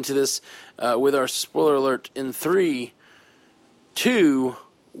right into this with our spoiler alert in 3, 2,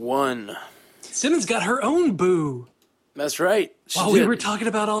 1. Simmons got her own boo. That's right. While we were talking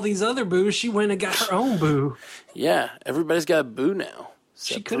about all these other boos, she went and got her own boo. Yeah, everybody's got a boo now.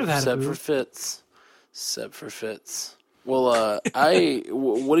 She could have had a boo. Except for Fitz. Well,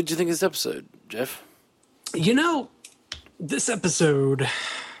 what did you think of this episode, Jeff? This episode,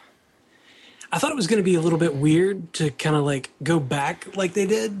 I thought it was going to be a little bit weird to kind of like go back like they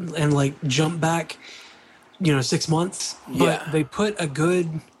did and like jump back, 6 months. Yeah. But they put a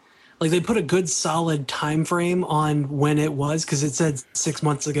good solid time frame on when it was, because it said 6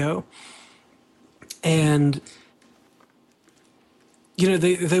 months ago. And,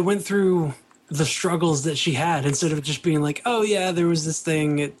 they went through the struggles that she had instead of just being like, oh yeah, there was this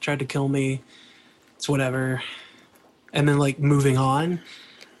thing, it tried to kill me, it's whatever. And then like moving on.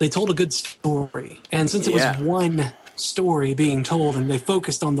 they told a good story. And since it was one story being told and they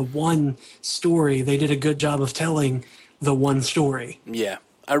focused on the one story, they did a good job of telling the one story. Yeah,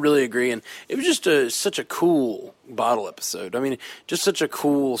 I really agree. And it was just such a cool bottle episode. I mean, just such a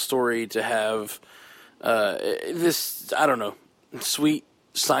cool story to have this, I don't know, sweet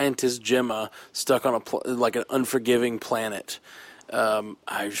scientist Gemma stuck on like an unforgiving planet.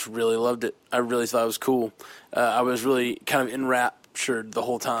 I just really loved it. I really thought it was cool. I was really kind of enraptured the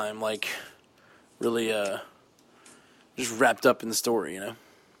whole time, like really just wrapped up in the story, you know?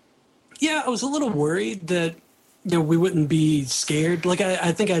 Yeah, I was a little worried that we wouldn't be scared. Like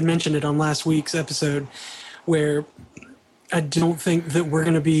I think I mentioned it on last week's episode where I don't think that we're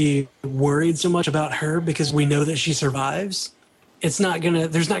going to be worried so much about her because we know that she survives. There's not going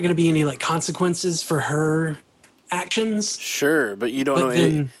to be any like consequences for her actions. Sure, but you don't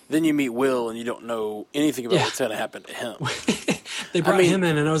know then you meet Will and you don't know anything about what's going to happen to him. They brought him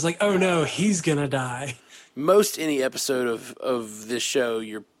in and I was like, oh no, he's going to die. Most any episode of this show,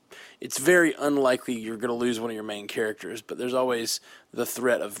 it's very unlikely you're going to lose one of your main characters, but there's always the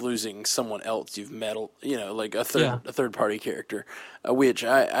threat of losing someone else you've met, like a third party character, which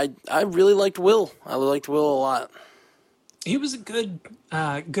I really liked Will. I liked Will a lot. He was a good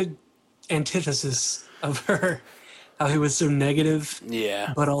antithesis of her, how he was so negative,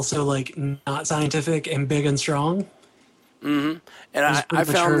 but also like not scientific and big and strong. Mm-hmm. And I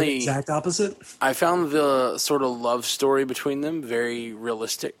found the exact opposite. I found the sort of love story between them very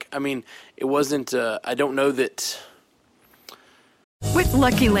realistic. I mean, it wasn't. I don't know that. With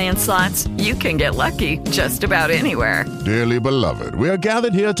Lucky Land Slots, you can get lucky just about anywhere. Dearly beloved, we are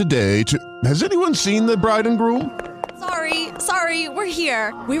gathered here today to. Has anyone seen the bride and groom? Sorry, we're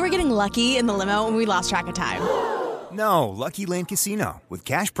here. We were getting lucky in the limo and we lost track of time. No, Lucky Land Casino with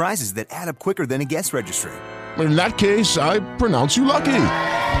cash prizes that add up quicker than a guest registry. In that case, I pronounce you lucky.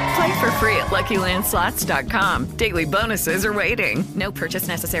 Play for free at LuckyLandSlots.com. Daily bonuses are waiting. No purchase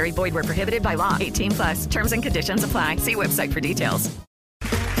necessary. Void where prohibited by law. 18+. Terms and conditions apply. See website for details.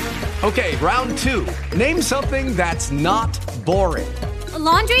 Okay, round two. Name something that's not boring. A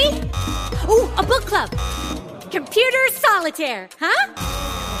laundry? Ooh, a book club. Computer solitaire, huh?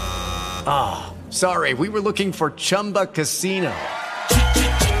 Ah, sorry. We were looking for Chumba Casino.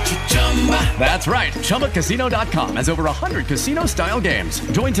 That's right. ChumbaCasino.com has over 100 casino-style games.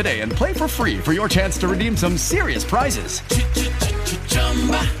 Join today and play for free for your chance to redeem some serious prizes.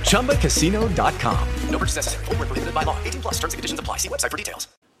 ChumbaCasino.com. No purchase necessary. Void where prohibited by law. 18+. Terms and conditions apply. See website for details.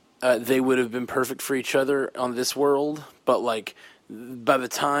 They would have been perfect for each other on this world, but like by the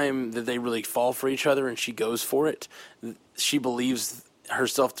time that they really fall for each other and she goes for it, she believes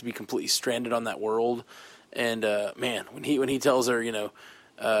herself to be completely stranded on that world. And man, when he tells her,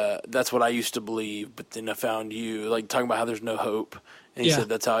 that's what I used to believe, but then I found you, like talking about how there's no hope. And he said,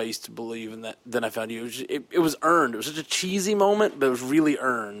 that's how I used to believe, and then I found you. It was earned. It was such a cheesy moment, but it was really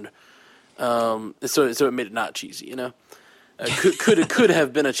earned. So it made it not cheesy, Could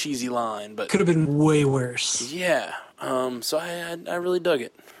have been a cheesy line, but could have been way worse. Yeah. So I really dug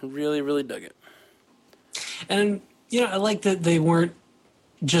it. Really, really dug it. And I like that they weren't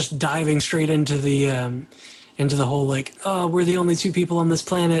just diving straight into the whole like, oh, we're the only two people on this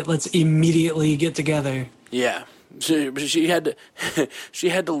planet. Let's immediately get together. Yeah, she had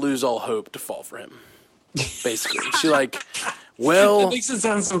to lose all hope to fall for him. Basically, she well, that makes it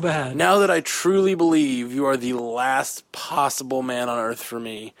sound so bad. Now that I truly believe you are the last possible man on Earth for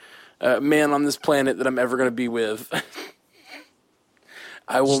me, man on this planet that I'm ever going to be with,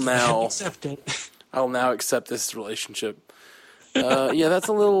 I will now accept it. I will now accept this relationship. Yeah, that's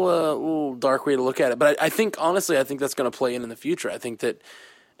a little dark way to look at it. But I think, honestly, that's going to play in the future. I think that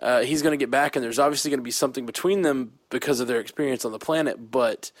he's going to get back, and there's obviously going to be something between them because of their experience on the planet.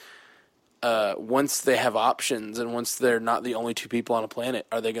 But once they have options and once they're not the only two people on a planet,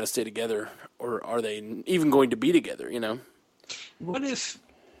 are they going to stay together, or are they even going to be together, What if,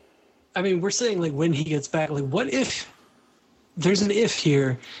 we're saying, when he gets back, what if there's an if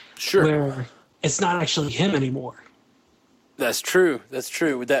here where it's not actually him anymore? That's true.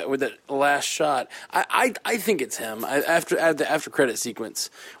 With that last shot, I think it's him. After the after credit sequence,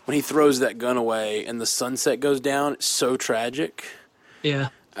 when he throws that gun away and the sunset goes down, it's so tragic. Yeah.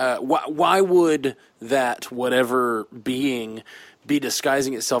 Why would that whatever being be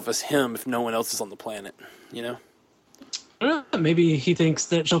disguising itself as him if no one else is on the planet? I don't know, maybe he thinks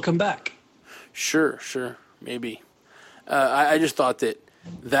that she'll come back. Sure, maybe. I just thought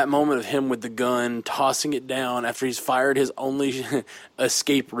that moment of him with the gun, tossing it down after he's fired his only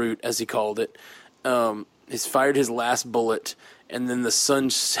escape route, as he called it. He's fired his last bullet, and then the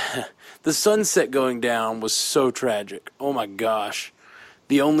sunset going down was so tragic. Oh my gosh.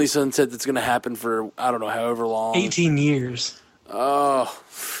 the only sunset that's going to happen for, I don't know, however long. 18 years. Oh,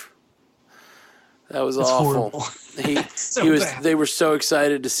 that was That's awful. horrible. They were so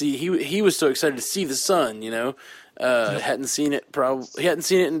excited to see. He was so excited to see the sun. Hadn't seen it. He hadn't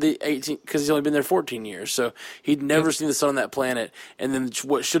seen it in the 18 because he's only been there 14 years. So he'd never seen the sun on that planet. And then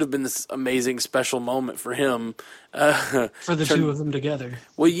what should have been this amazing special moment for him. For the two of them together.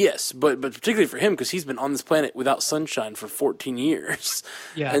 Well, yes, but particularly for him because he's been on this planet without sunshine for 14 years.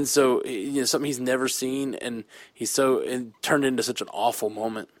 Yeah. And so something he's never seen, and it turned into such an awful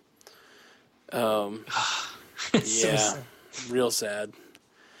moment. So real sad.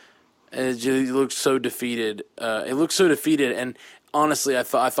 And he looked so defeated. And honestly, I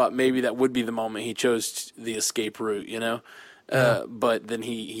thought maybe that would be the moment he chose the escape route, But then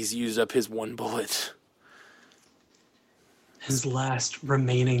he's used up his one bullet. His last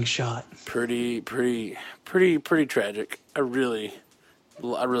remaining shot. Pretty tragic. I really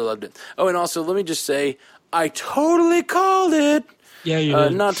loved it. Oh, and also let me just say, I totally called it. Yeah, you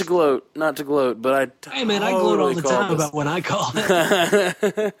did. Not to gloat, but I totally Hey man, I gloat all the time this. about when I call it.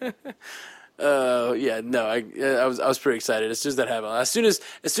 I was pretty excited as soon as that happened. As soon as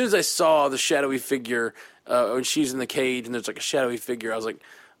I saw the shadowy figure when she's in the cage and there's like a shadowy figure, I was like,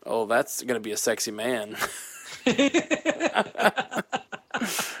 oh, that's gonna be a sexy man.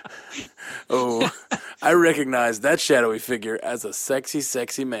 Oh, I recognize that shadowy figure as a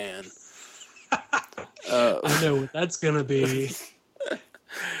sexy man. I know what that's gonna be.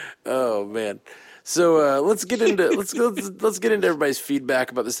 Oh man! So let's get into let's get into everybody's feedback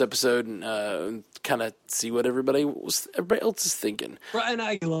about this episode and kind of see what everybody else is thinking. Brian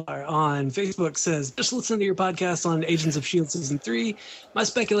Aguilar on Facebook says, "Just listen to your podcast on Agents of S.H.I.E.L.D. Season 3. My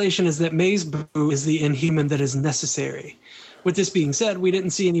speculation is that Maze Boo is the Inhuman that is necessary. With this being said, we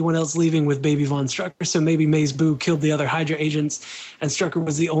didn't see anyone else leaving with Baby Von Strucker, so maybe Maze Boo killed the other Hydra agents, and Strucker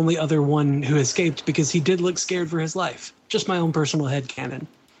was the only other one who escaped because he did look scared for his life. Just my own personal headcanon."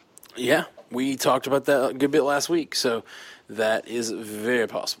 Yeah, we talked about that a good bit last week, so that is very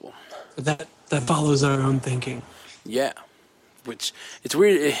possible. That follows our own thinking. Yeah, which it's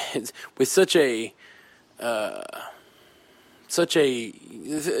weird with such a leaving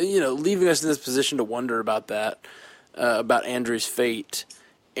us in this position to wonder about that, about Andrew's fate,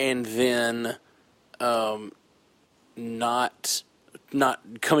 and then not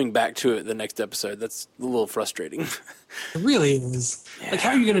coming back to it the next episode. That's a little frustrating. It really is. Yeah. Like, how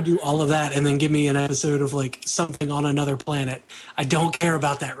are you going to do all of that and then give me an episode of, like, something on another planet? I don't care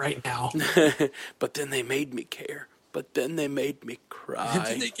about that right now. But then they made me care. But then they made me cry. And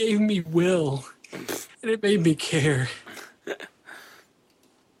then they gave me will. And it made me care.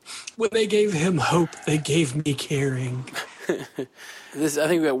 When they gave him hope, they gave me caring. I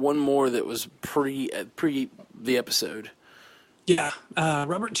think we got one more that was pre the episode. Yeah,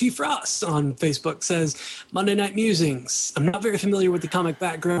 Robert T. Frost on Facebook says, Monday Night Musings. I'm not very familiar with the comic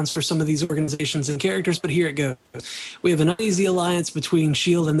backgrounds for some of these organizations and characters, but here it goes. We have an uneasy alliance between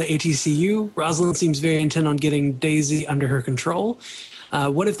S.H.I.E.L.D. and the ATCU. Rosalind seems very intent on getting Daisy under her control.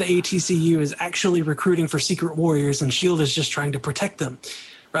 What if the ATCU is actually recruiting for secret warriors and S.H.I.E.L.D. is just trying to protect them?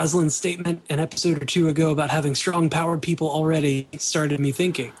 Rosalind's statement an episode or two ago about having strong, powered people already started me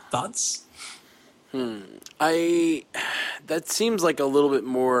thinking. Thoughts? That seems like a little bit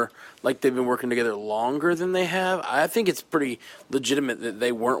more like they've been working together longer than they have. I think it's pretty legitimate that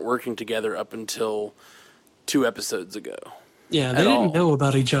they weren't working together up until 2 episours ago. Yeah, they didn't know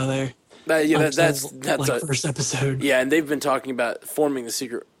about each other. That's first episode. Yeah, and they've been talking about forming the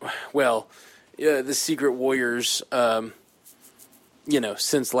secret warriors,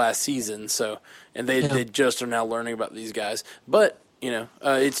 since last season. So, and they just are now learning about these guys, but.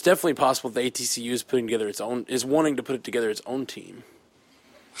 It's definitely possible the ATCU is wanting to put together its own team.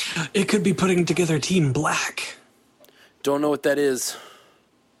 It could be putting together Team Black. Don't know what that is.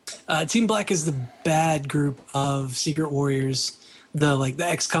 Team Black is the bad group of secret warriors. The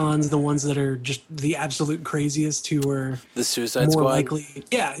ex-cons, the ones that are just the absolute craziest, who are the Suicide Squad. Likely,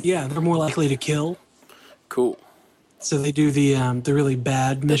 they're more likely to kill. Cool. So they do the really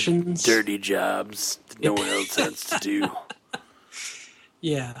bad missions, dirty jobs that no one else has to do.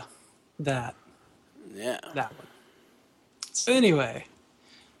 Yeah, that. Yeah. That one. So anyway,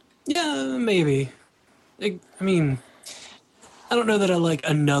 yeah, maybe. I don't know that I like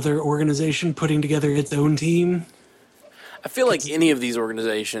another organization putting together its own team. I feel like any of these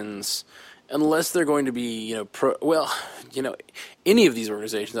organizations, unless they're going to be, any of these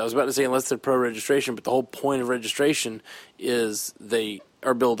organizations, I was about to say unless they're pro-registration, but the whole point of registration is they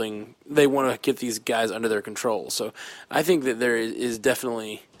want to get these guys under their control. So I think that there is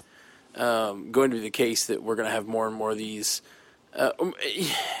definitely going to be the case that we're going to have more and more of these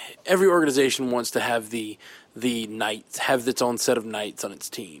every organization wants to have the knights, have its own set of knights on its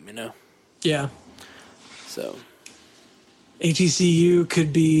team, you know? Yeah. So ATCU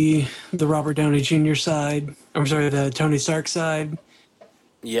could be the Robert Downey Jr. side. I'm sorry, the Tony Stark side.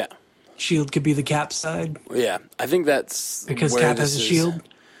 Yeah. Shield could be the Cap side. Yeah, I think that's because where Cap this has a is. shield.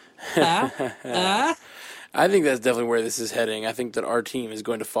 I think that's definitely where this is heading. I think that our team is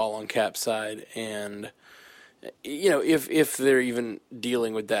going to fall on Cap's side, and if they're even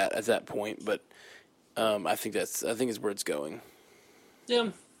dealing with that at that point, but I think it's where it's going. Yeah,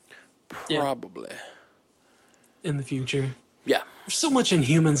 probably in the future. Yeah, there's so much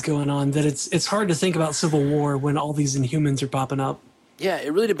Inhumans going on that it's hard to think about Civil War when all these Inhumans are popping up. Yeah,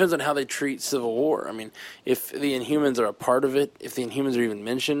 it really depends on how they treat Civil War. I mean, if the Inhumans are a part of it, if the Inhumans are even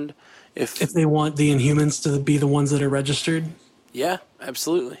mentioned, if they want the Inhumans to be the ones that are registered. Yeah,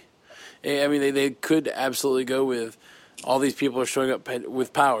 absolutely. I mean, they could absolutely go with all these people are showing up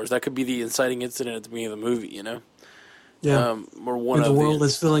with powers. That could be the inciting incident at the beginning of the movie, you know? Yeah. Or one the world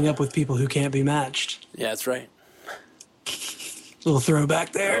is filling up with people who can't be matched. Yeah, that's right. Little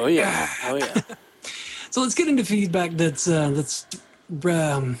throwback there. Oh, yeah. Oh, yeah. So let's get into feedback that's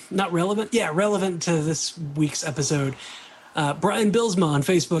not relevant. Yeah, relevant to this week's episode. Brian Bilsma on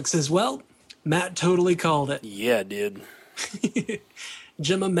Facebook says, well, Matt totally called it. Yeah, dude.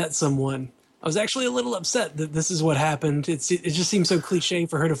 Gemma met someone. I was actually a little upset that this is what happened. It just seems so cliche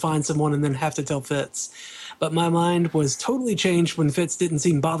for her to find someone and then have to tell Fitz. But my mind was totally changed when Fitz didn't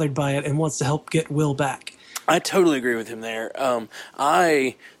seem bothered by it and wants to help get Will back. I totally agree with him there.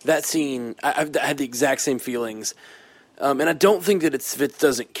 That scene, I had the exact same feelings. And I don't think that Fitz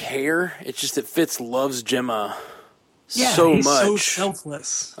doesn't care. It's just that Fitz loves Gemma so he's much. So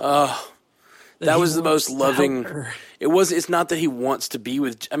selfless. That was the most loving. It's not that he wants to be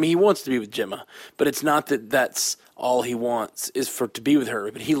with. I mean, he wants to be with Gemma, but it's not that that's all he wants is to be with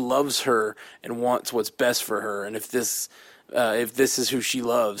her. But he loves her and wants what's best for her. And if this is who she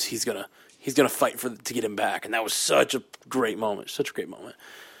loves, he's gonna fight to get him back. And that was such a great moment. Such a great moment.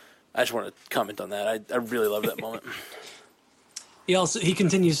 I just want to comment on that. I really love that moment. He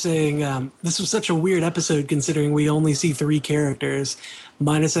continues saying, this was such a weird episode considering we only see 3 characters,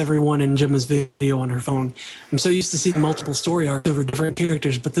 minus everyone in Gemma's video on her phone. I'm so used to seeing multiple story arcs over different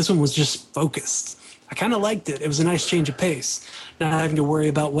characters, but this one was just focused. I kind of liked it. It was a nice change of pace. Not having to worry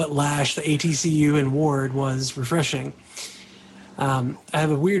about what Lash, the ATCU, and Ward was refreshing. I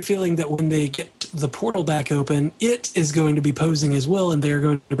have a weird feeling that when they get the portal back open, it is going to be posing as Will, and they're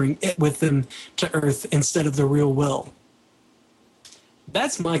going to bring it with them to Earth instead of the real Will.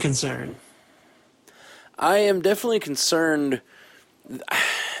 That's my concern. I am definitely concerned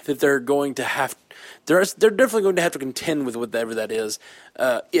that they're going to have. They're definitely going to have to contend with whatever that is.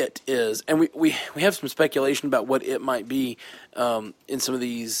 It is, and we have some speculation about what it might be in some of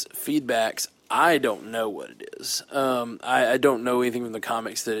these feedbacks. I don't know what it is. I don't know anything from the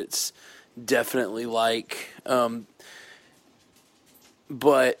comics that it's definitely like.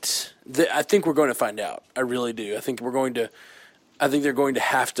 But I think we're going to find out. I really do. I think they're going to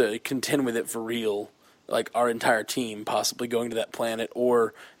have to contend with it for real, like our entire team possibly going to that planet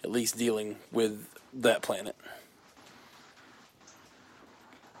or at least dealing with that planet.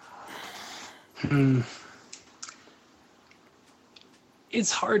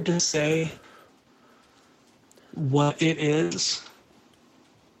 It's hard to say what it is.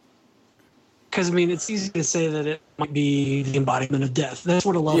 Because, I mean, it's easy to say that it might be the embodiment of death. That's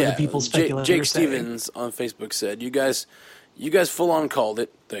what a lot of the people speculate. Jake Stevens on Facebook said, You guys full on called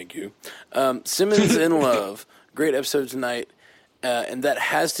it. Thank you. Simmons in Love. Great episode tonight. And that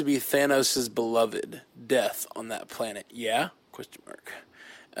has to be Thanos' beloved death on that planet. Yeah? ?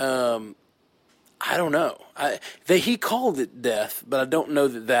 I don't know. He called it death, but I don't know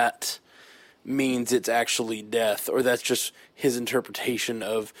that means it's actually death, or that's just his interpretation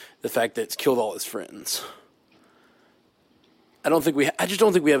of the fact that it's killed all his friends. I just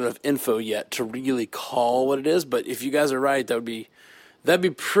don't think we have enough info yet to really call what it is. But if you guys are right, that'd be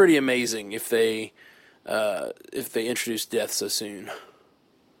pretty amazing if they introduced death so soon.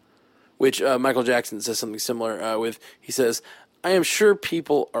 Which Michael Jackson says something similar he says, I am sure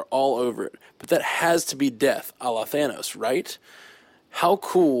people are all over it, but that has to be death, a la Thanos, right? How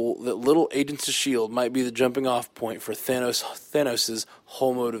cool that little Agents of S.H.I.E.L.D. might be the jumping off point for Thanos'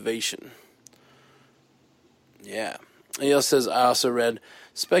 whole motivation. Yeah. He also says, I also read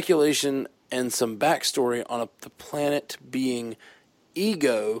speculation and some backstory on the planet being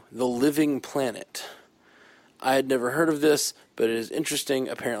Ego, the living planet. I had never heard of this, but it is interesting.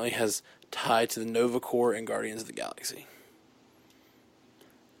 Apparently has tie to the Nova Corps and Guardians of the Galaxy.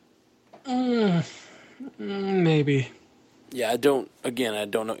 Maybe. Yeah, I don't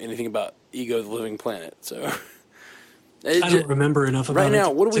know anything about Ego, the Living Planet, so... I don't remember enough about it. Right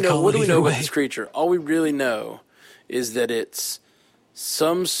now, what do we know? What do we know way. about this creature? All we really know is that it's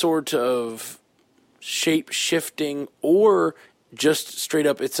some sort of shape-shifting, or just straight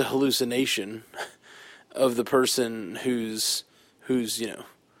up, it's a hallucination of the person who's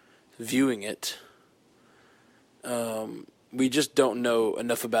viewing it. We just don't know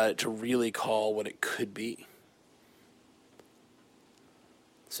enough about it to really call what it could be.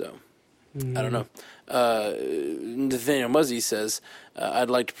 So, I don't know. Nathaniel Muzzy says, I'd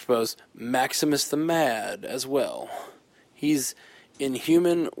like to propose Maximus the Mad as well. He's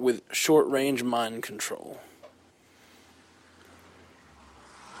inhuman with short-range mind control.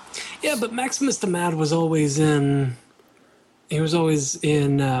 Yeah, but Maximus the Mad was always in... He was always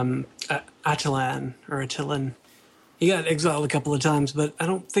in Attilan, or Attilan. He got exiled a couple of times, but I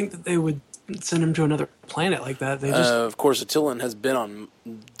don't think that they would send him to another planet like that. They just... Of course, Attilan has been on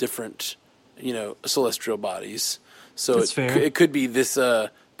different, celestial bodies. So it could be this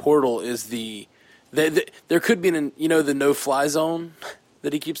portal is the... There could be, the no-fly zone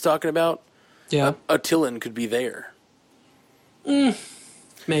that he keeps talking about. Yeah. Attilan could be there.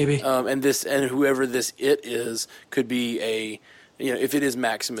 Maybe. And whoever this it is could be if it is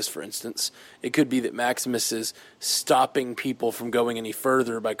Maximus, for instance, it could be that Maximus is stopping people from going any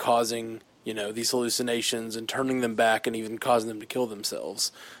further by causing, these hallucinations and turning them back and even causing them to kill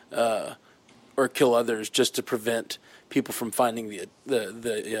themselves, or kill others just to prevent people from finding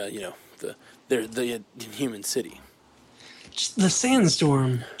the human city. Just the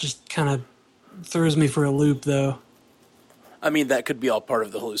sandstorm just kind of throws me for a loop, though. I mean, that could be all part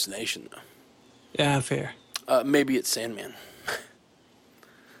of the hallucination, though. Yeah, fair. Maybe it's Sandman.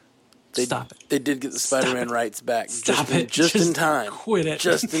 Stop it. They did get the Spider-Man rights back just in time. Quit it.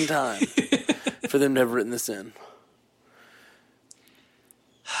 Just in time for them to have written this in.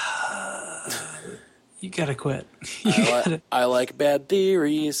 You gotta quit. I like bad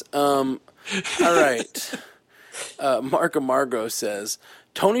theories. All right. Mark Amargo says,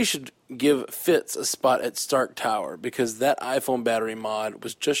 Tony should give Fitz a spot at Stark Tower because that iPhone battery mod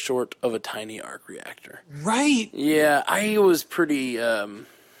was just short of a tiny arc reactor. Right. Yeah, I was pretty, I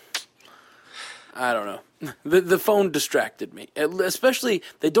don't know. The phone distracted me. Especially,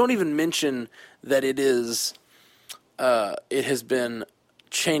 they don't even mention that it has been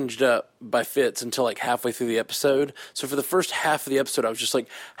changed up by Fitz until like halfway through the episode. So for the first half of the episode, I was just like,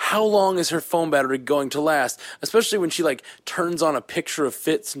 how long is her phone battery going to last? Especially when she like turns on a picture of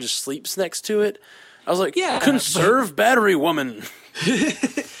Fitz and just sleeps next to it. I was like, yeah, conserve battery, woman.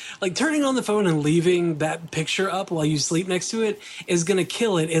 Like turning on the phone and leaving that picture up while you sleep next to it is going to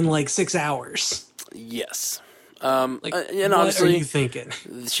kill it in like 6 hours. Yes. And what obviously, are you thinking?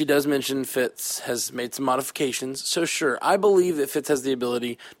 She does mention Fitz has made some modifications. So sure, I believe that Fitz has the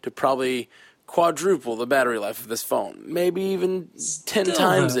ability to probably quadruple the battery life of this phone. Maybe even 10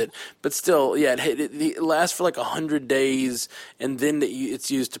 times it. But still, yeah, it lasts for like 100 days, and then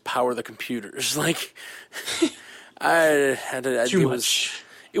it's used to power the computers. Like, Too much.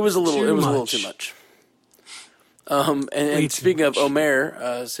 It was a little too much. And speaking of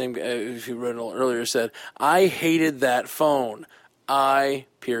Omer, same guy who wrote it earlier said, I hated that phone.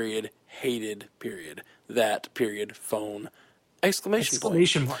 Hated that phone.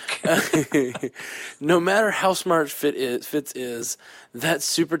 Exclamation mark. No matter how smart Fitz is, that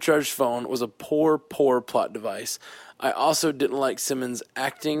supercharged phone was a poor plot device. I also didn't like Simmons'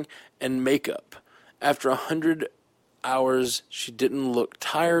 acting and makeup. After 100 hours, she didn't look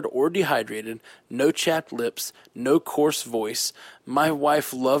tired or dehydrated, no chapped lips, no coarse voice. My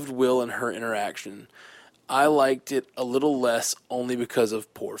wife loved Will and her interaction. I liked it a little less only because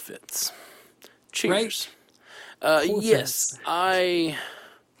of poor Fitz. Cheers. Right? Yes, Fitz. I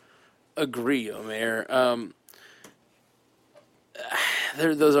agree, Omer.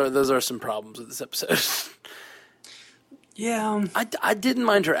 Those are some problems with this episode. Yeah. I didn't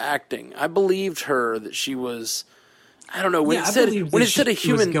mind her acting. I believed her that she was... I don't know, when it said a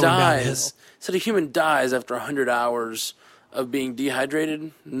human dies after 100 hours of being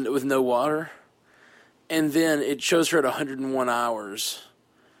dehydrated with no water, and then it shows her at 101 hours,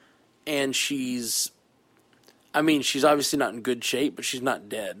 and she's obviously not in good shape, but she's not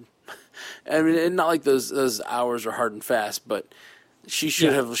dead. I mean, not like those hours are hard and fast, but she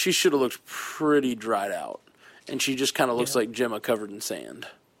should have looked pretty dried out, and she just kind of looks like Gemma covered in sand.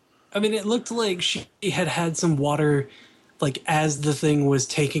 I mean, it looked like she had some water, like, as the thing was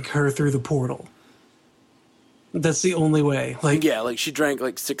taking her through the portal. That's the only way. Like, yeah, like, she drank,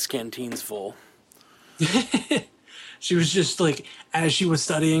 like, 6 canteens full. She was just, like, as she was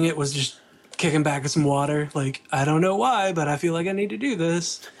studying it, was just kicking back some water. Like, I don't know why, but I feel like I need to do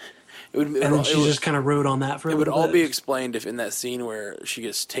this. And then she just kind of rode on that for a little bit. It would all be explained if in that scene where she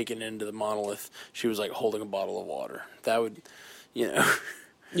gets taken into the monolith, she was like holding a bottle of water. That would,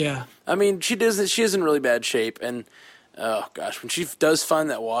 Yeah. I mean, she is in really bad shape, and oh gosh, when she does find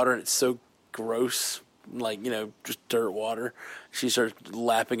that water and it's so gross, like, just dirt water, she starts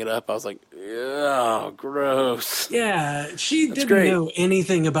lapping it up. I was like, oh, gross. Yeah, she didn't know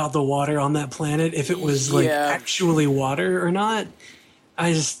anything about the water on that planet, if it was actually water or not.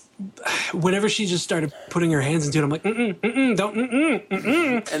 Whenever she just started putting her hands into it, I'm like, don't do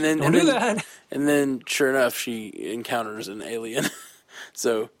that. And then, sure enough, she encounters an alien.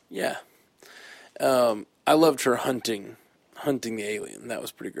 So, yeah. I loved her hunting the alien. That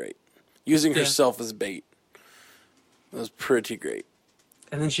was pretty great. Using herself as bait. That was pretty great.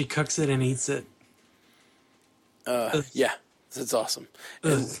 And then she cooks it and eats it. Yeah, it's awesome.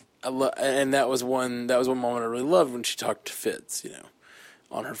 And that was one moment I really loved when she talked to Fitz,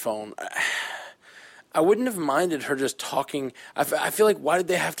 on her phone. I wouldn't have minded her just talking. I feel like, why did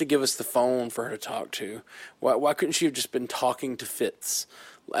they have to give us the phone for her to talk to? Why couldn't she have just been talking to Fitz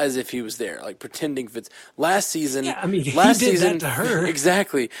as if he was there, like pretending Fitz? Last season, he did that to her.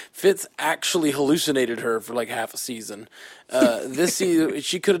 Exactly. Fitz actually hallucinated her for like half a season. This season,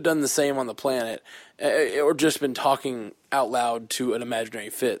 she could have done the same on the planet, or just been talking out loud to an imaginary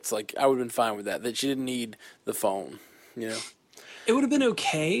Fitz. Like, I would have been fine with that. That she didn't need the phone, It would have been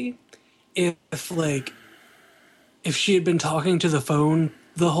okay if she had been talking to the phone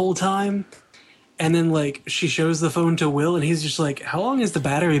the whole time, and then, like, she shows the phone to Will, and he's just like, how long has the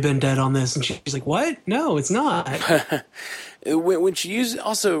battery been dead on this? And she's like, what? No, it's not. When she's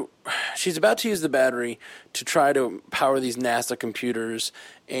about to use the battery to try to power these NASA computers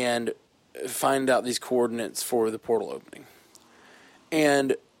and find out these coordinates for the portal opening.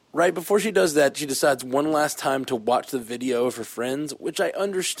 And right before she does that, she decides one last time to watch the video of her friends, which I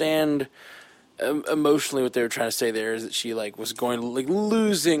understand emotionally what they were trying to say there is that she was going to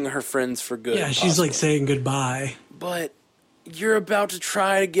losing her friends for good. Yeah, she's possibly. saying goodbye. But you're about to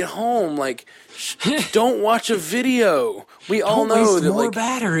try to get home. Don't watch a video. We all know that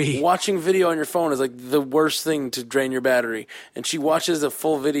battery. Watching video on your phone is the worst thing to drain your battery. And she watches a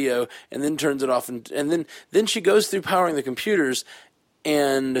full video and then turns it off, and then she goes through powering the computers,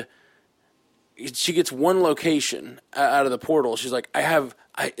 and she gets one location out of the portal. She's like, I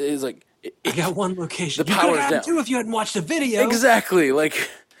got one location. The you could power's have down. two if you hadn't watched the video. Exactly.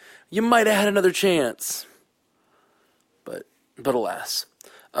 You might have had another chance. But alas.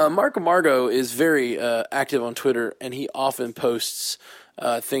 Mark Amargo is very active on Twitter, and he often posts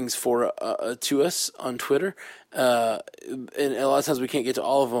things to us on Twitter. And a lot of times we can't get to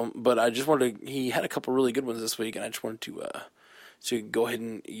all of them, but I just he had a couple really good ones this week, and I just wanted to go ahead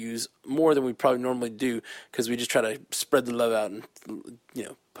and use more than we probably normally do, because we just try to spread the love out and,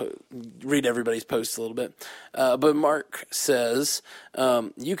 read everybody's posts a little bit. But Mark says,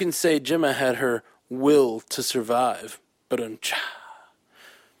 you can say Gemma had her will to survive, but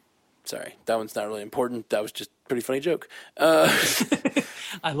sorry, that one's not really important. That was just a pretty funny joke.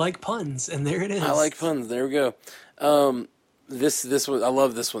 I like puns, and there it is. I like puns. There we go. This was, I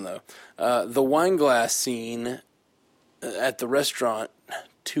love this one though. The wine glass scene at the restaurant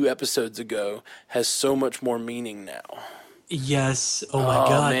 2 episodes ago has so much more meaning now. Yes. Oh my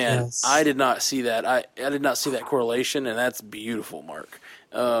God. Man. Yes. I did not see that. I did not see that correlation, and that's beautiful, Mark.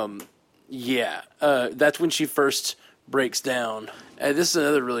 That's when she first breaks down. And this is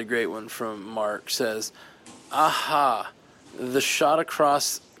another really great one from Mark. Says, aha, the shot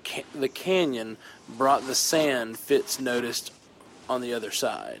across the canyon brought the sand Fitz noticed on the other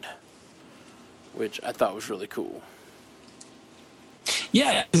side, which I thought was really cool.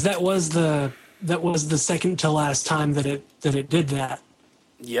 Yeah, because that was the second to last time that it did that.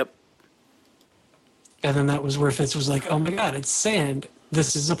 Yep. And then that was where Fitz was like, oh my God, it's sand.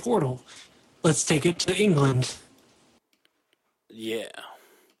 This is a portal. Let's take it to England. Yeah.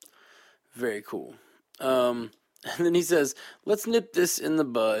 Very cool. And then he says, let's nip this in the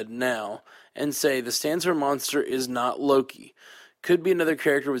bud now and say the Stanser monster is not Loki. Could be another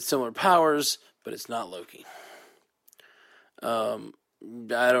character with similar powers, but it's not Loki.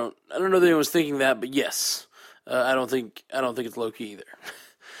 I don't know that anyone was thinking that, but yes. I don't think it's Loki either.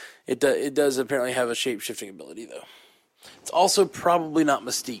 It does apparently have a shape-shifting ability, though. It's also probably not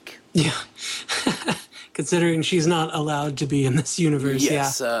Mystique. Yeah. Considering she's not allowed to be in this universe,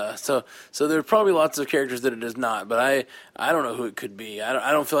 yes, yeah. So there are probably lots of characters that it is not, but I don't know who it could be.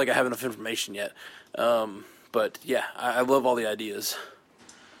 I don't feel like I have enough information yet. But yeah, I love all the ideas.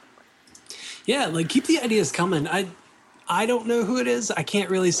 Yeah, keep the ideas coming. I don't know who it is. I can't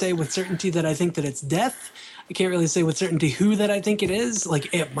really say with certainty that I think that it's Death. I can't really say with certainty who that I think it is.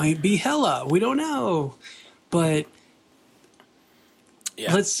 Like, it might be Hela. We don't know. But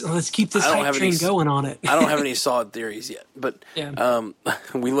let's keep this hype train going on it. I don't have any solid theories yet. But yeah.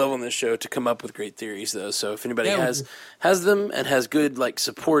 We love on this show to come up with great theories, though. So if anybody has them and has good, like,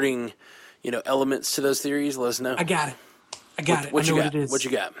 supporting, elements to those theories, let us know. I got it. What I you know got? what it is. What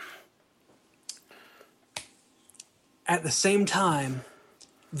you got? At the same time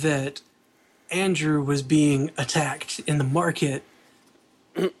that Andrew was being attacked in the market,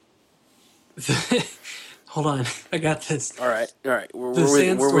 hold on, I got this. All right. We're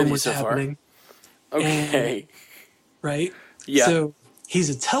sandstorm with you was so happening. Okay. Right? Yeah. So he's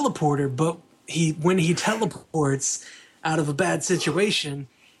a teleporter, but when he teleports out of a bad situation,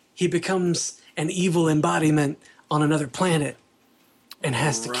 he becomes an evil embodiment on another planet and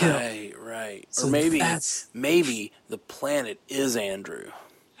has to kill. Right. So or maybe the planet is Andrew.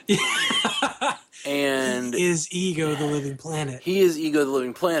 And he is Ego the Living Planet. He is Ego the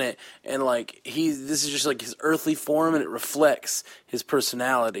Living Planet, and this is just like his earthly form, and it reflects his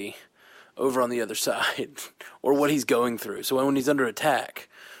personality over on the other side, or what he's going through. So when he's under attack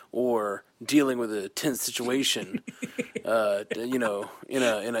or dealing with a tense situation, in a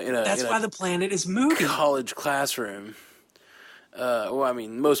that's why the planet is moving. College classroom.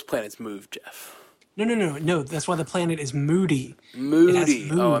 Most planets move, Jeff. No. That's why the planet is moody. Moody.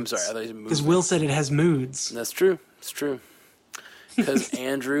 Oh, I'm sorry. I thought he said moody. Because Will said it has moods. That's true. It's true. Because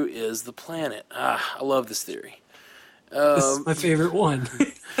Andrew is the planet. I love this theory. This is my favorite one.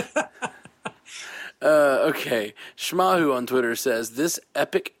 Okay. Shmahu on Twitter says, this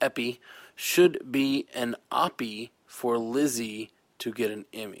epic epi should be an oppie for Lizzie to get an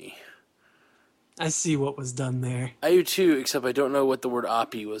Emmy. I see what was done there. I do too, except I don't know what the word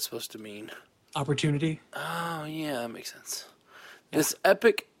oppie was supposed to mean. Opportunity? Oh, yeah, that makes sense. Yeah. This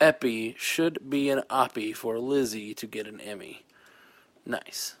epic epi should be an oppie for Lizzie to get an Emmy.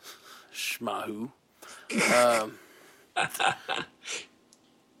 Nice. Shmahu.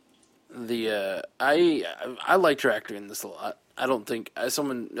 I liked her acting in this a lot. I don't think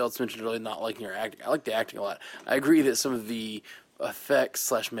someone else mentioned really not liking her acting. I like the acting a lot. I agree that some of the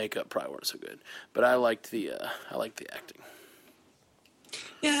effects / makeup probably weren't so good, but I liked the acting.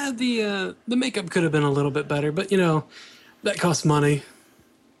 Yeah, the makeup could have been a little bit better, but that costs money.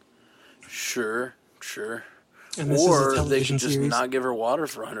 Sure. And this or is a they could just series. not give her water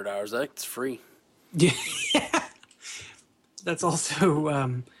for 100 hours. That's free. Yeah. That's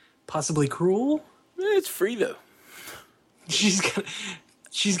also possibly cruel. It's free though. She's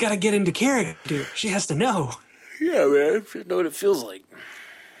got to get into character. She has to know. Yeah, man. I know what it feels like.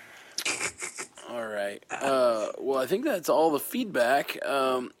 All right. Well, I think that's all the feedback. Did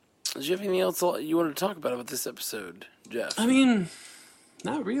you have anything else you wanted to talk about this episode, Jeff? I mean,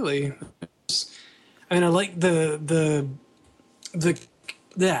 not really. I like the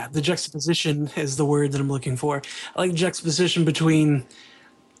juxtaposition is the word that I'm looking for. I like the juxtaposition between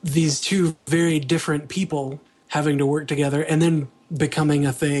these two very different people having to work together and then becoming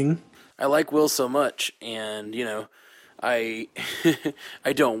a thing. I like Will so much, and I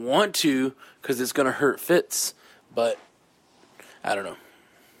I don't want to because it's going to hurt Fitz, but I don't know.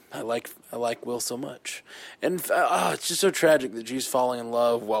 I like Will so much, and it's just so tragic that she's falling in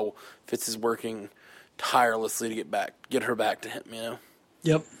love while Fitz is working tirelessly to get her back to him.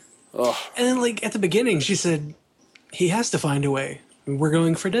 Yep. Ugh. And then, at the beginning, she said he has to find a way. We're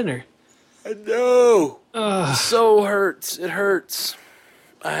going for dinner. I know. So hurts. It hurts.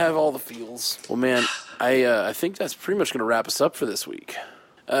 I have all the feels. Well, man, I think that's pretty much going to wrap us up for this week.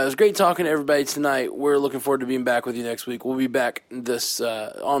 It was great talking to everybody tonight. We're looking forward to being back with you next week. We'll be back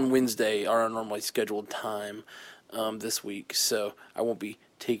on Wednesday, our normally scheduled time this week. So I won't be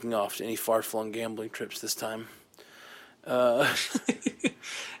taking off to any far-flung gambling trips this time. And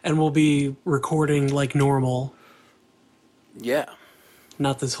we'll be recording like normal. Yeah.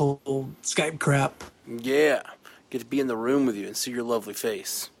 Not this whole Skype crap. Yeah. Get to be in the room with you and see your lovely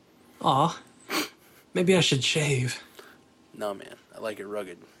face. Aw. Maybe I should shave. No, man. I like it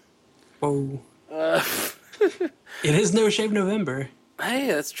rugged. Whoa. It is No Shave November. Hey,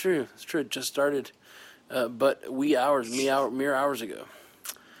 that's true. It's true. It just started. But mere hours ago.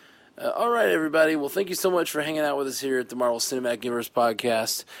 All right, everybody. Well, thank you so much for hanging out with us here at the Marvel Cinematic Universe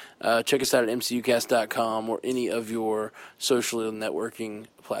podcast. Check us out at mcucast.com or any of your social networking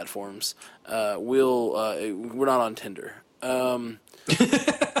platforms. We're not on Tinder.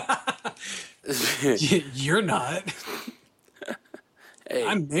 You're not. Hey,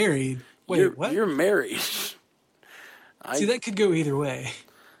 I'm married. Wait, what? You're married. See, that could go either way.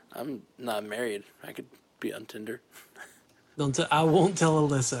 I'm not married. I could be on Tinder. I won't tell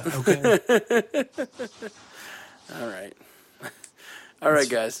Alyssa, okay? All right,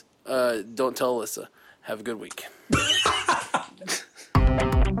 guys. Don't tell Alyssa. Have a good week.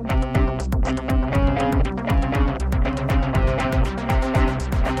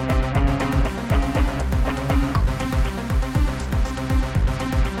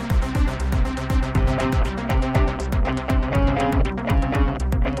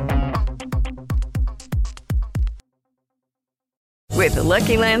 With the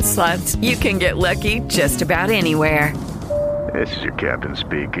Lucky Land Slots, you can get lucky just about anywhere. This is your captain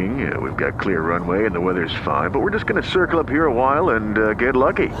speaking. We've got clear runway and the weather's fine, but we're just going to circle up here a while and get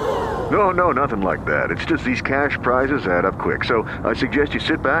lucky. No, nothing like that. It's just these cash prizes add up quick. So I suggest you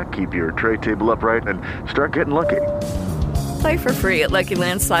sit back, keep your tray table upright, and start getting lucky. Play for free at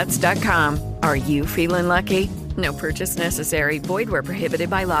LuckyLandSlots.com. Are you feeling lucky? No purchase necessary. Void where prohibited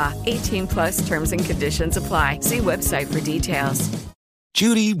by law. 18+ terms and conditions apply. See website for details.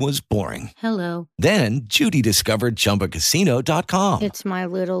 Judy was boring. Hello. Then Judy discovered ChumbaCasino.com. It's my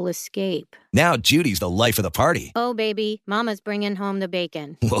little escape. Now Judy's the life of the party. Oh, baby, mama's bringing home the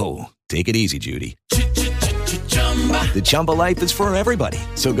bacon. Whoa, take it easy, Judy. The Chumba life is for everybody.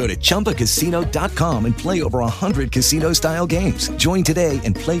 So go to ChumbaCasino.com and play over 100 casino-style games. Join today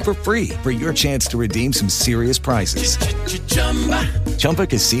and play for free for your chance to redeem some serious prizes.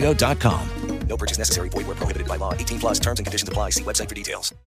 ChumbaCasino.com. No purchase necessary. Void where prohibited by law. 18+ terms and conditions apply. See website for details.